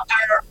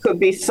doctor could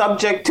be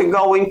subject to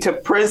going to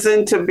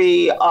prison, to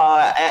be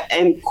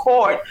in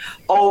court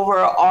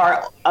over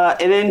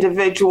an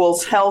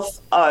individual's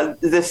health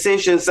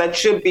decisions that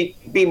should be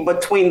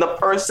between the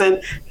person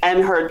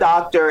and her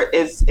doctor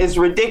is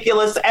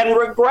ridiculous and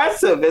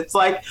regressive. It's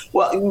like,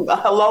 well,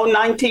 hello,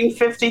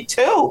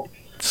 1952.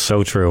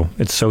 So true.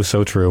 It's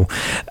so true.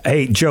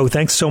 Hey, Joe,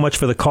 thanks so much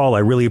for the call. I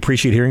really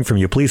appreciate hearing from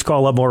you. Please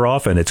call up more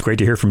often. It's great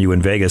to hear from you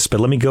in Vegas. But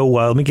let me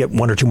get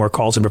one or two more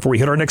calls in before we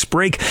hit our next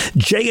break.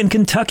 Jay in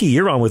Kentucky,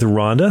 you're on with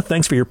Rhonda.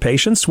 Thanks for your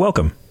patience.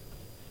 Welcome.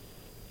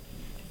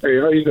 Hey,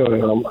 how you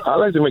doing? I'd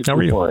like to make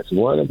two points.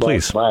 One about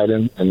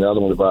Biden and the other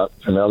one about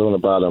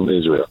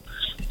Israel.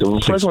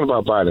 The first one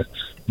about Biden.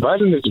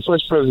 Biden is the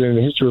first president in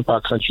the history of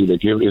our country to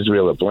give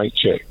Israel a blank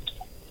check.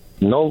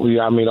 No,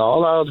 I mean,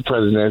 all our other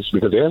presidents,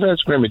 because they have had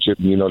scrimmages,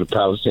 the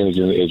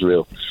Palestinians and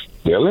Israel,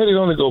 they'll let it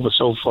only go but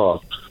so far.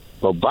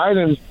 But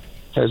Biden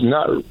has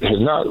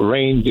not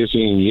reined this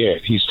in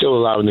yet. He's still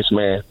allowing this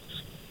man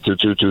to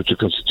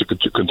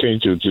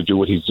continue to do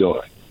what he's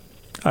doing.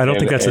 I don't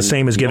think that's the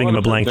same as giving him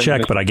a blank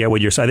check, but I get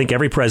what you're saying. I think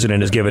every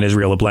president has given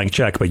Israel a blank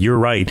check, but you're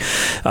right.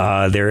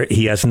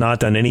 He has not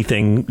done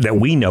anything that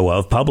we know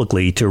of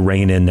publicly to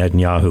rein in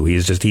Netanyahu.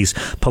 He's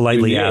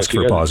politely asked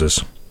for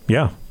pauses.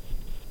 Yeah.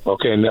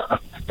 Okay,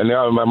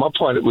 now my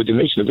point with the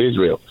nation of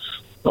Israel.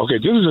 Okay,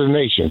 this is a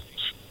nation,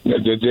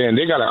 and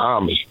they got an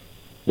army.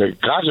 The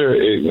Gaza,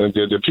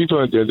 the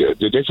people,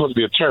 they're supposed to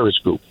be a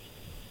terrorist group.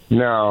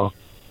 Now,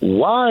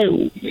 why,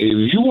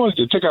 if you wanted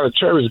to take out a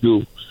terrorist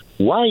group,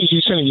 why are you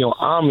sending your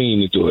army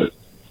in to do it?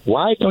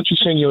 Why don't you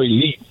send your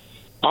elite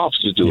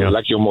officers to do it,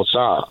 like your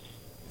Mossad?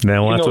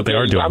 Now, that's what they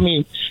are doing. I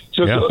mean,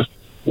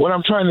 what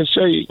I'm trying to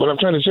say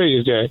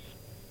is that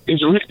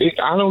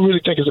I don't really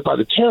think it's about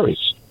the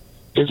terrorists.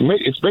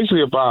 It's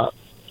basically about,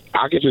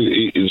 I guess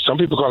some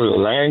people call it a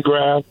land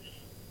grab,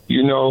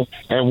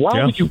 and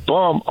why would you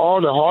bomb all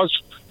the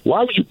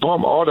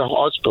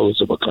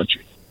hospitals of a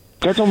country?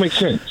 That don't make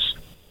sense.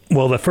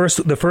 Well, the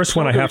first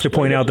one I have to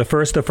point out, the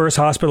first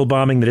hospital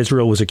bombing that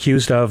Israel was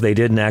accused of, they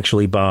didn't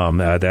actually bomb.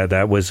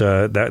 That was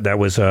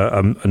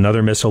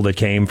another missile that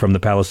came from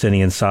the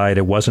Palestinian side.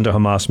 It wasn't a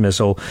Hamas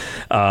missile,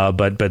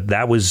 but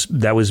that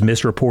was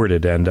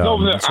misreported. And I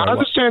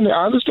understand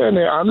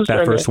that.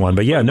 That first one,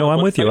 but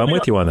I'm with you. I'm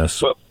with you on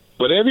this.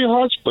 But every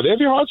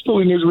hospital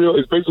in Israel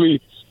is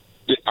basically,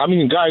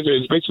 Gaza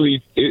is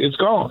basically it's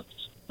gone.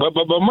 But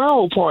my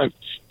whole point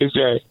is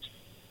that,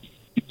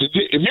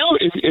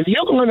 if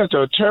you're going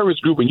after a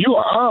terrorist group and you're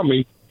an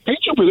army, ain't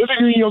you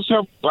belittling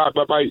yourself by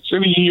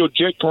sending in your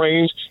jet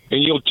planes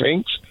and your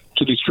tanks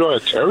to destroy a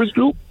terrorist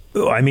group?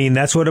 I mean,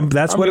 that's what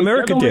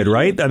America did,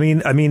 right? I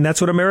mean,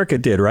 that's what America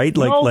did, right?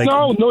 No,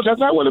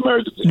 that's not what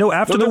America did. No,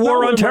 after the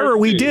war on terror,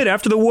 we did.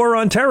 After the war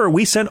on terror,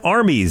 we sent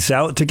armies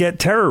out to get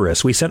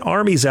terrorists. We sent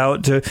armies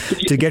out to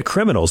get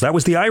criminals. That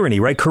was the irony,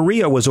 right?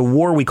 Korea was a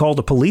war we called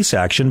a police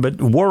action,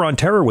 but war on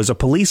terror was a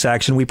police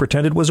action we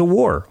pretended was a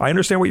war. I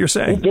understand what you're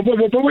saying. But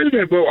wait a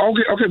minute. But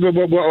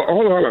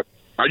hold on.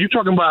 Are you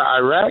talking about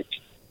Iraq?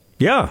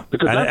 Yeah,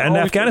 and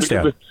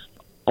Afghanistan.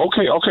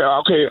 Okay.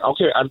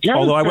 Afghanistan.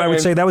 Although I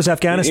would say that was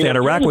Afghanistan.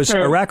 Iraq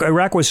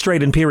was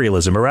straight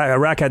imperialism.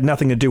 Iraq had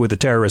nothing to do with the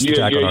terrorist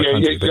attack on our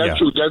country. That's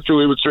true. That's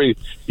true. It was straight.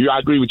 I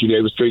agree with you.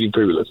 It was straight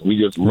imperialism.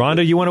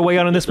 Rhonda, you want to weigh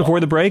in on this before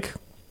the break?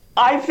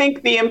 I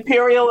think the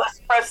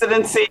imperialist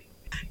presidency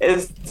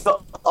is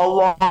a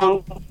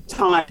long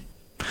time.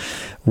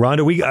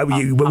 Rhonda, we got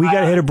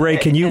to hit a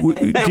break. Can you,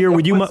 dear,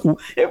 would you...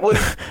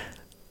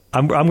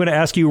 I'm going to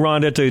ask you,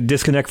 Rhonda, to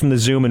disconnect from the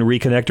Zoom and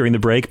reconnect during the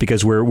break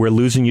because we're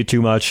losing you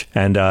too much,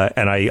 and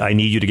I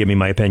need you to give me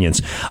my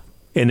opinions.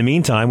 In the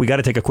meantime, we got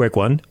to take a quick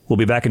one. We'll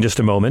be back in just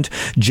a moment.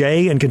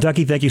 Jay in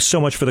Kentucky, thank you so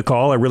much for the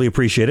call. I really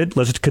appreciate it.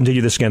 Let's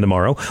continue this again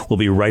tomorrow. We'll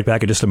be right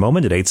back in just a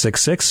moment at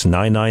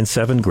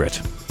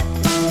 866-997-GRIT.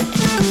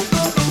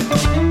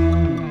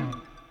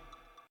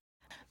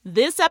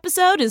 This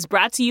episode is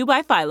brought to you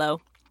by Philo.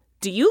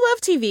 Do you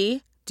love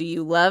TV? Do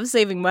you love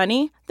saving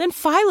money? Then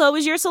Philo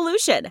is your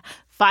solution.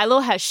 Philo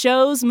has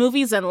shows,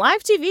 movies, and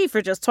live TV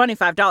for just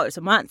 $25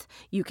 a month.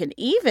 You can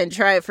even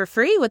try it for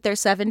free with their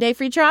 7-day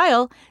free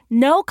trial.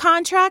 No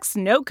contracts,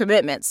 no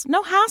commitments,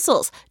 no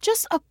hassles.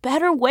 Just a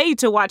better way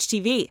to watch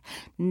TV.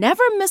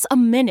 Never miss a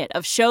minute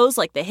of shows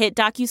like the hit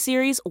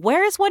docuseries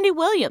Where is Wendy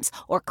Williams?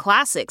 Or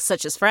classics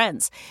such as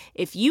Friends.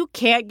 If you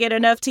can't get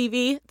enough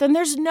TV, then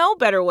there's no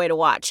better way to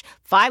watch.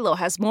 Philo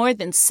has more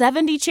than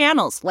 70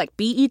 channels like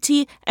BET,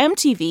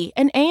 MTV,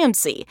 and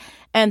AMC.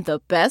 And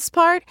the best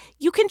part?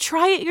 You can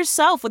try it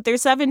yourself with their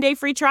 7-day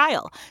free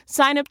trial.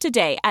 Sign up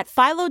today at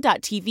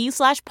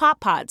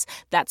philo.tv/poppods.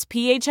 That's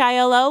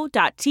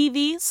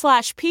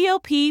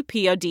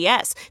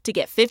philo.tv/POPPODS to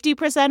get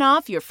 50%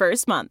 off your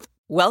first month.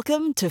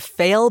 Welcome to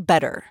Fail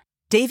Better,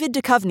 David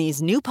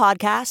Duchovny's new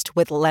podcast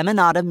with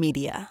Lemonada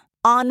Media.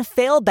 On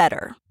Fail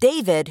Better,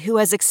 David, who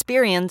has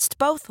experienced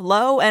both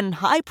low and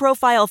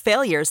high-profile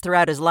failures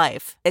throughout his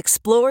life,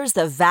 explores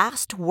the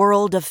vast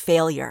world of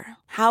failure,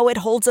 how it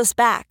holds us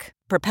back,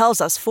 propels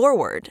us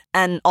forward,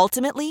 and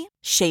ultimately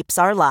shapes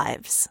our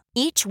lives.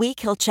 Each week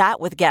he'll chat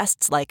with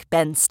guests like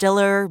Ben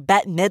Stiller,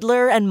 Bette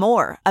Midler, and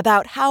more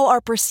about how our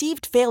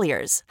perceived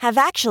failures have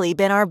actually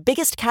been our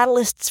biggest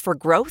catalysts for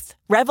growth,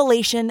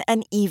 revelation,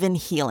 and even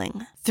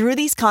healing. Through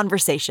these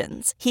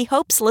conversations, he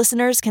hopes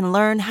listeners can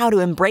learn how to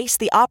embrace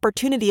the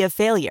opportunity of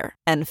failure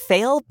and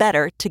fail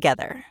better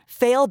together.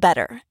 Fail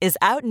Better is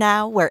out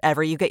now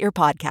wherever you get your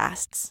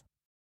podcasts.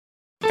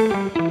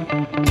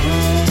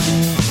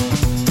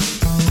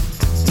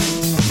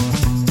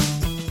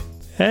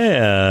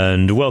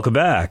 And welcome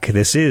back.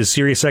 This is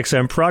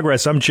SiriusXM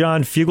Progress. I'm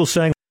John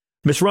Fugelsang.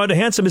 Miss Rhonda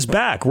Handsome is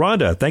back.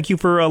 Rhonda, thank you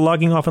for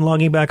logging off and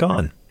logging back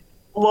on.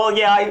 Well,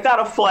 yeah, I got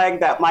a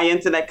flag that my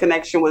internet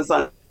connection was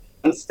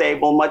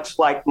unstable, much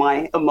like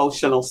my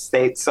emotional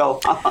state. So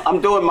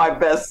I'm doing my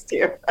best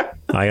here.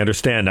 I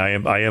understand. I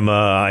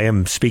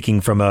am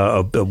speaking from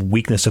a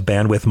weakness of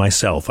bandwidth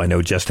myself. I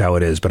know just how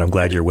it is, but I'm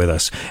glad you're with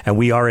us. And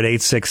we are at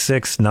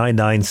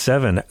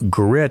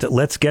 866-997-GRIT.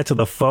 Let's get to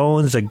the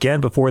phones again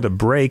before the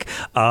break.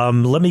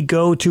 Let me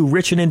go to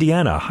Rich in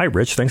Indiana. Hi,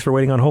 Rich. Thanks for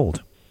waiting on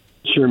hold.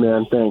 Sure,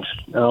 man. Thanks.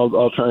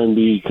 I'll try and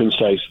be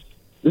concise.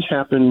 This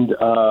happened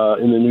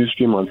in the news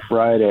stream on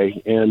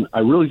Friday, and I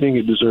really think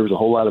it deserves a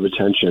whole lot of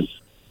attention.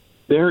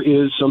 There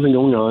is something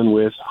going on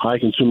with high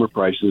consumer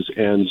prices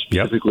and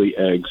specifically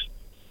eggs.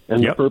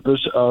 And the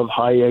purpose of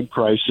high egg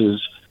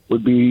prices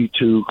would be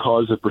to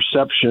cause the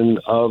perception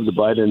of the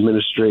Biden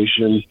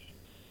administration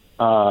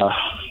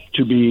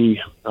to be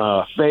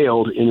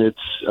failed in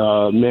its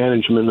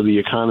management of the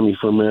economy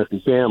for American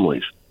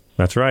families.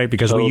 That's right,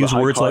 because we use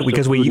words like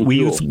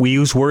we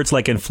use words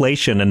like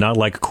inflation and not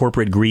like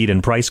corporate greed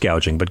and price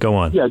gouging. But go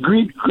on. Yeah,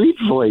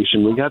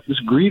 greedflation. We got this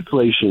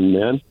greedflation,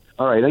 man.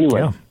 All right.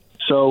 Anyway,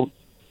 so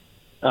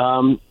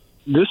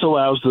this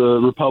allows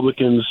the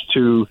Republicans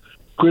to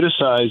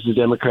criticize the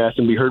Democrats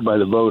and be heard by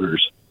the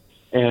voters.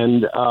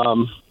 And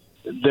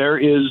there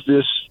is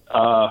this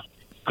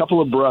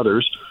couple of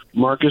brothers,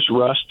 Marcus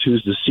Rust,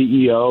 who's the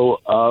CEO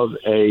of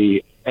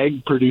a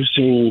egg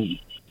producing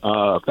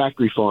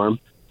factory farm.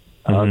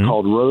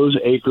 Called Rose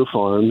Acre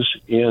Farms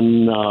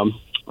in, I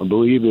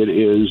believe it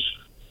is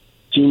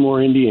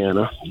Seymour,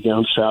 Indiana,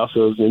 down south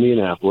of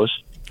Indianapolis.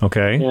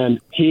 Okay. And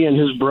he and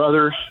his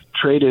brother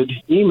traded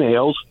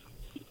emails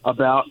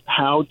about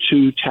how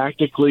to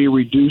tactically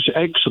reduce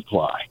egg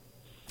supply.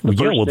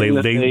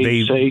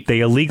 They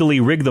illegally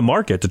rig the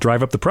market to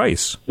drive up the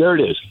price. There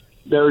it is.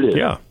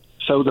 Yeah.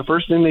 So the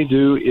first thing they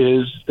do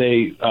is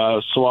they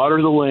slaughter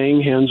the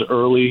laying hens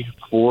early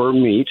for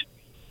meat,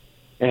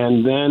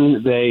 and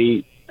then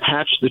they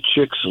hatch the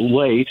chicks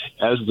late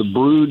as the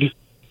brood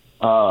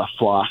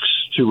flocks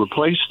to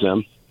replace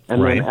them.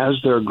 And then as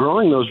they're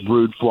growing those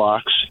brood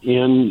flocks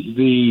in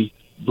the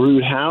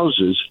brood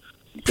houses,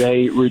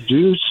 they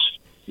reduce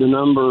the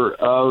number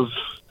of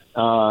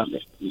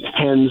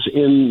hens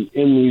in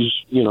these,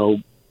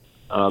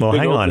 well,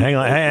 hang on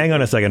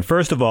a second.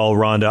 First of all,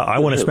 Rhonda, I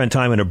want to spend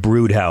time in a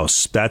brood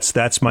house.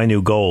 That's my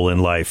new goal in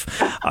life.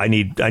 I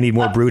need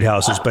more brood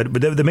houses. But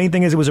the main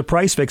thing is it was a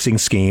price fixing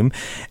scheme,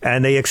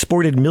 and they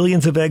exported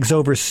millions of eggs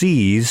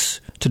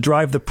overseas to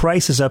drive the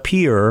prices up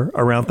here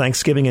around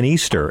Thanksgiving and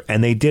Easter,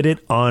 and they did it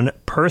on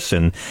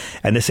person.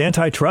 And this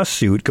antitrust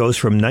suit goes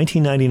from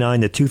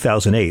 1999 to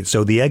 2008.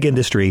 So the egg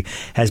industry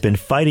has been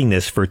fighting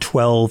this for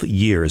 12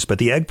 years, but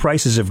the egg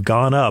prices have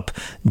gone up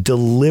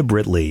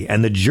deliberately.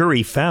 And the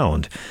jury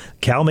found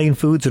Cal-Maine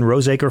Foods and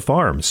Roseacre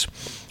Farms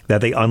that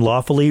they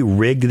unlawfully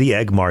rigged the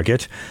egg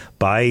market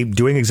by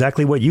doing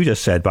exactly what you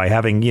just said, by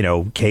having,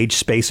 cage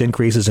space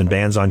increases and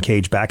bans on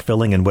cage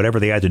backfilling and whatever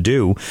they had to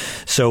do.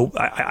 So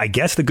I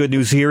guess the good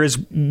news here is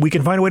we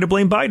can find a way to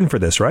blame Biden for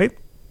this, right?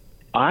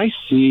 I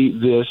see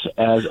this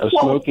as a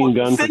smoking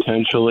gun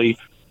potentially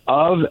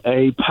of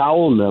a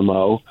Powell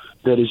memo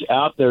that is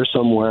out there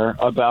somewhere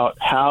about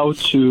how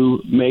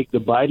to make the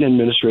Biden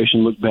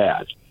administration look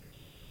bad.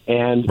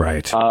 And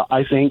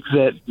I think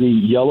that the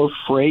yellow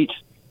freight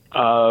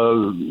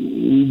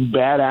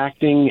bad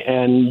acting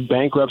and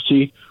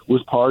bankruptcy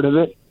was part of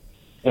it.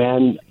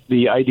 And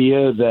the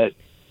idea that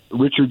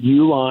Richard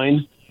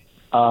Uihlein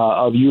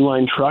of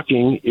Uihlein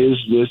Trucking is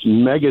this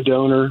mega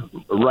donor,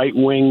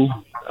 right-wing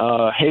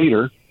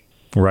hater.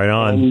 Right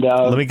on. And,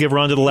 let me give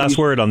Rhonda the last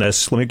word on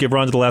this. Let me give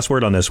Rhonda the last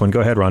word on this one.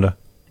 Go ahead, Rhonda.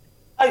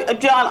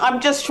 John,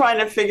 I'm just trying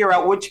to figure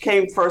out which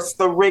came first,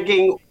 the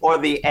rigging or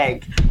the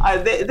egg.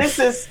 This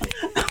is...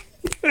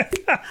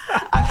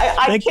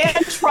 I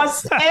can't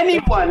trust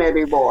anyone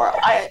anymore.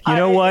 You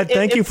know what?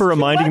 Thank you for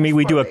reminding me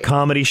we do a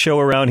comedy show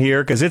around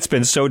here because it's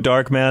been so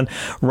dark, man.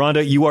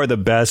 Rhonda, you are the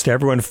best.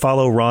 Everyone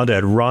follow Rhonda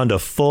at Rhonda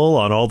Full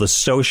on all the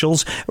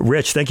socials.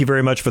 Rich, thank you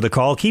very much for the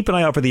call. Keep an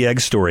eye out for the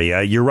egg story.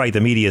 You're right.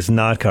 The media is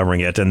not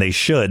covering it, and they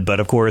should. But,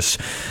 of course,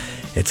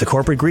 it's a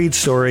corporate greed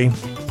story.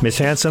 Miss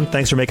Handsome,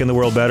 thanks for making the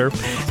world better.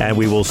 And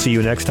we will see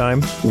you next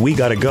time. We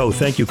got to go.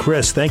 Thank you,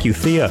 Chris. Thank you,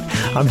 Thea.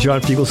 I'm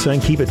John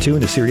Fugelsang. Keep it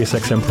tuned to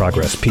SiriusXM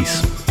Progress.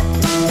 Peace.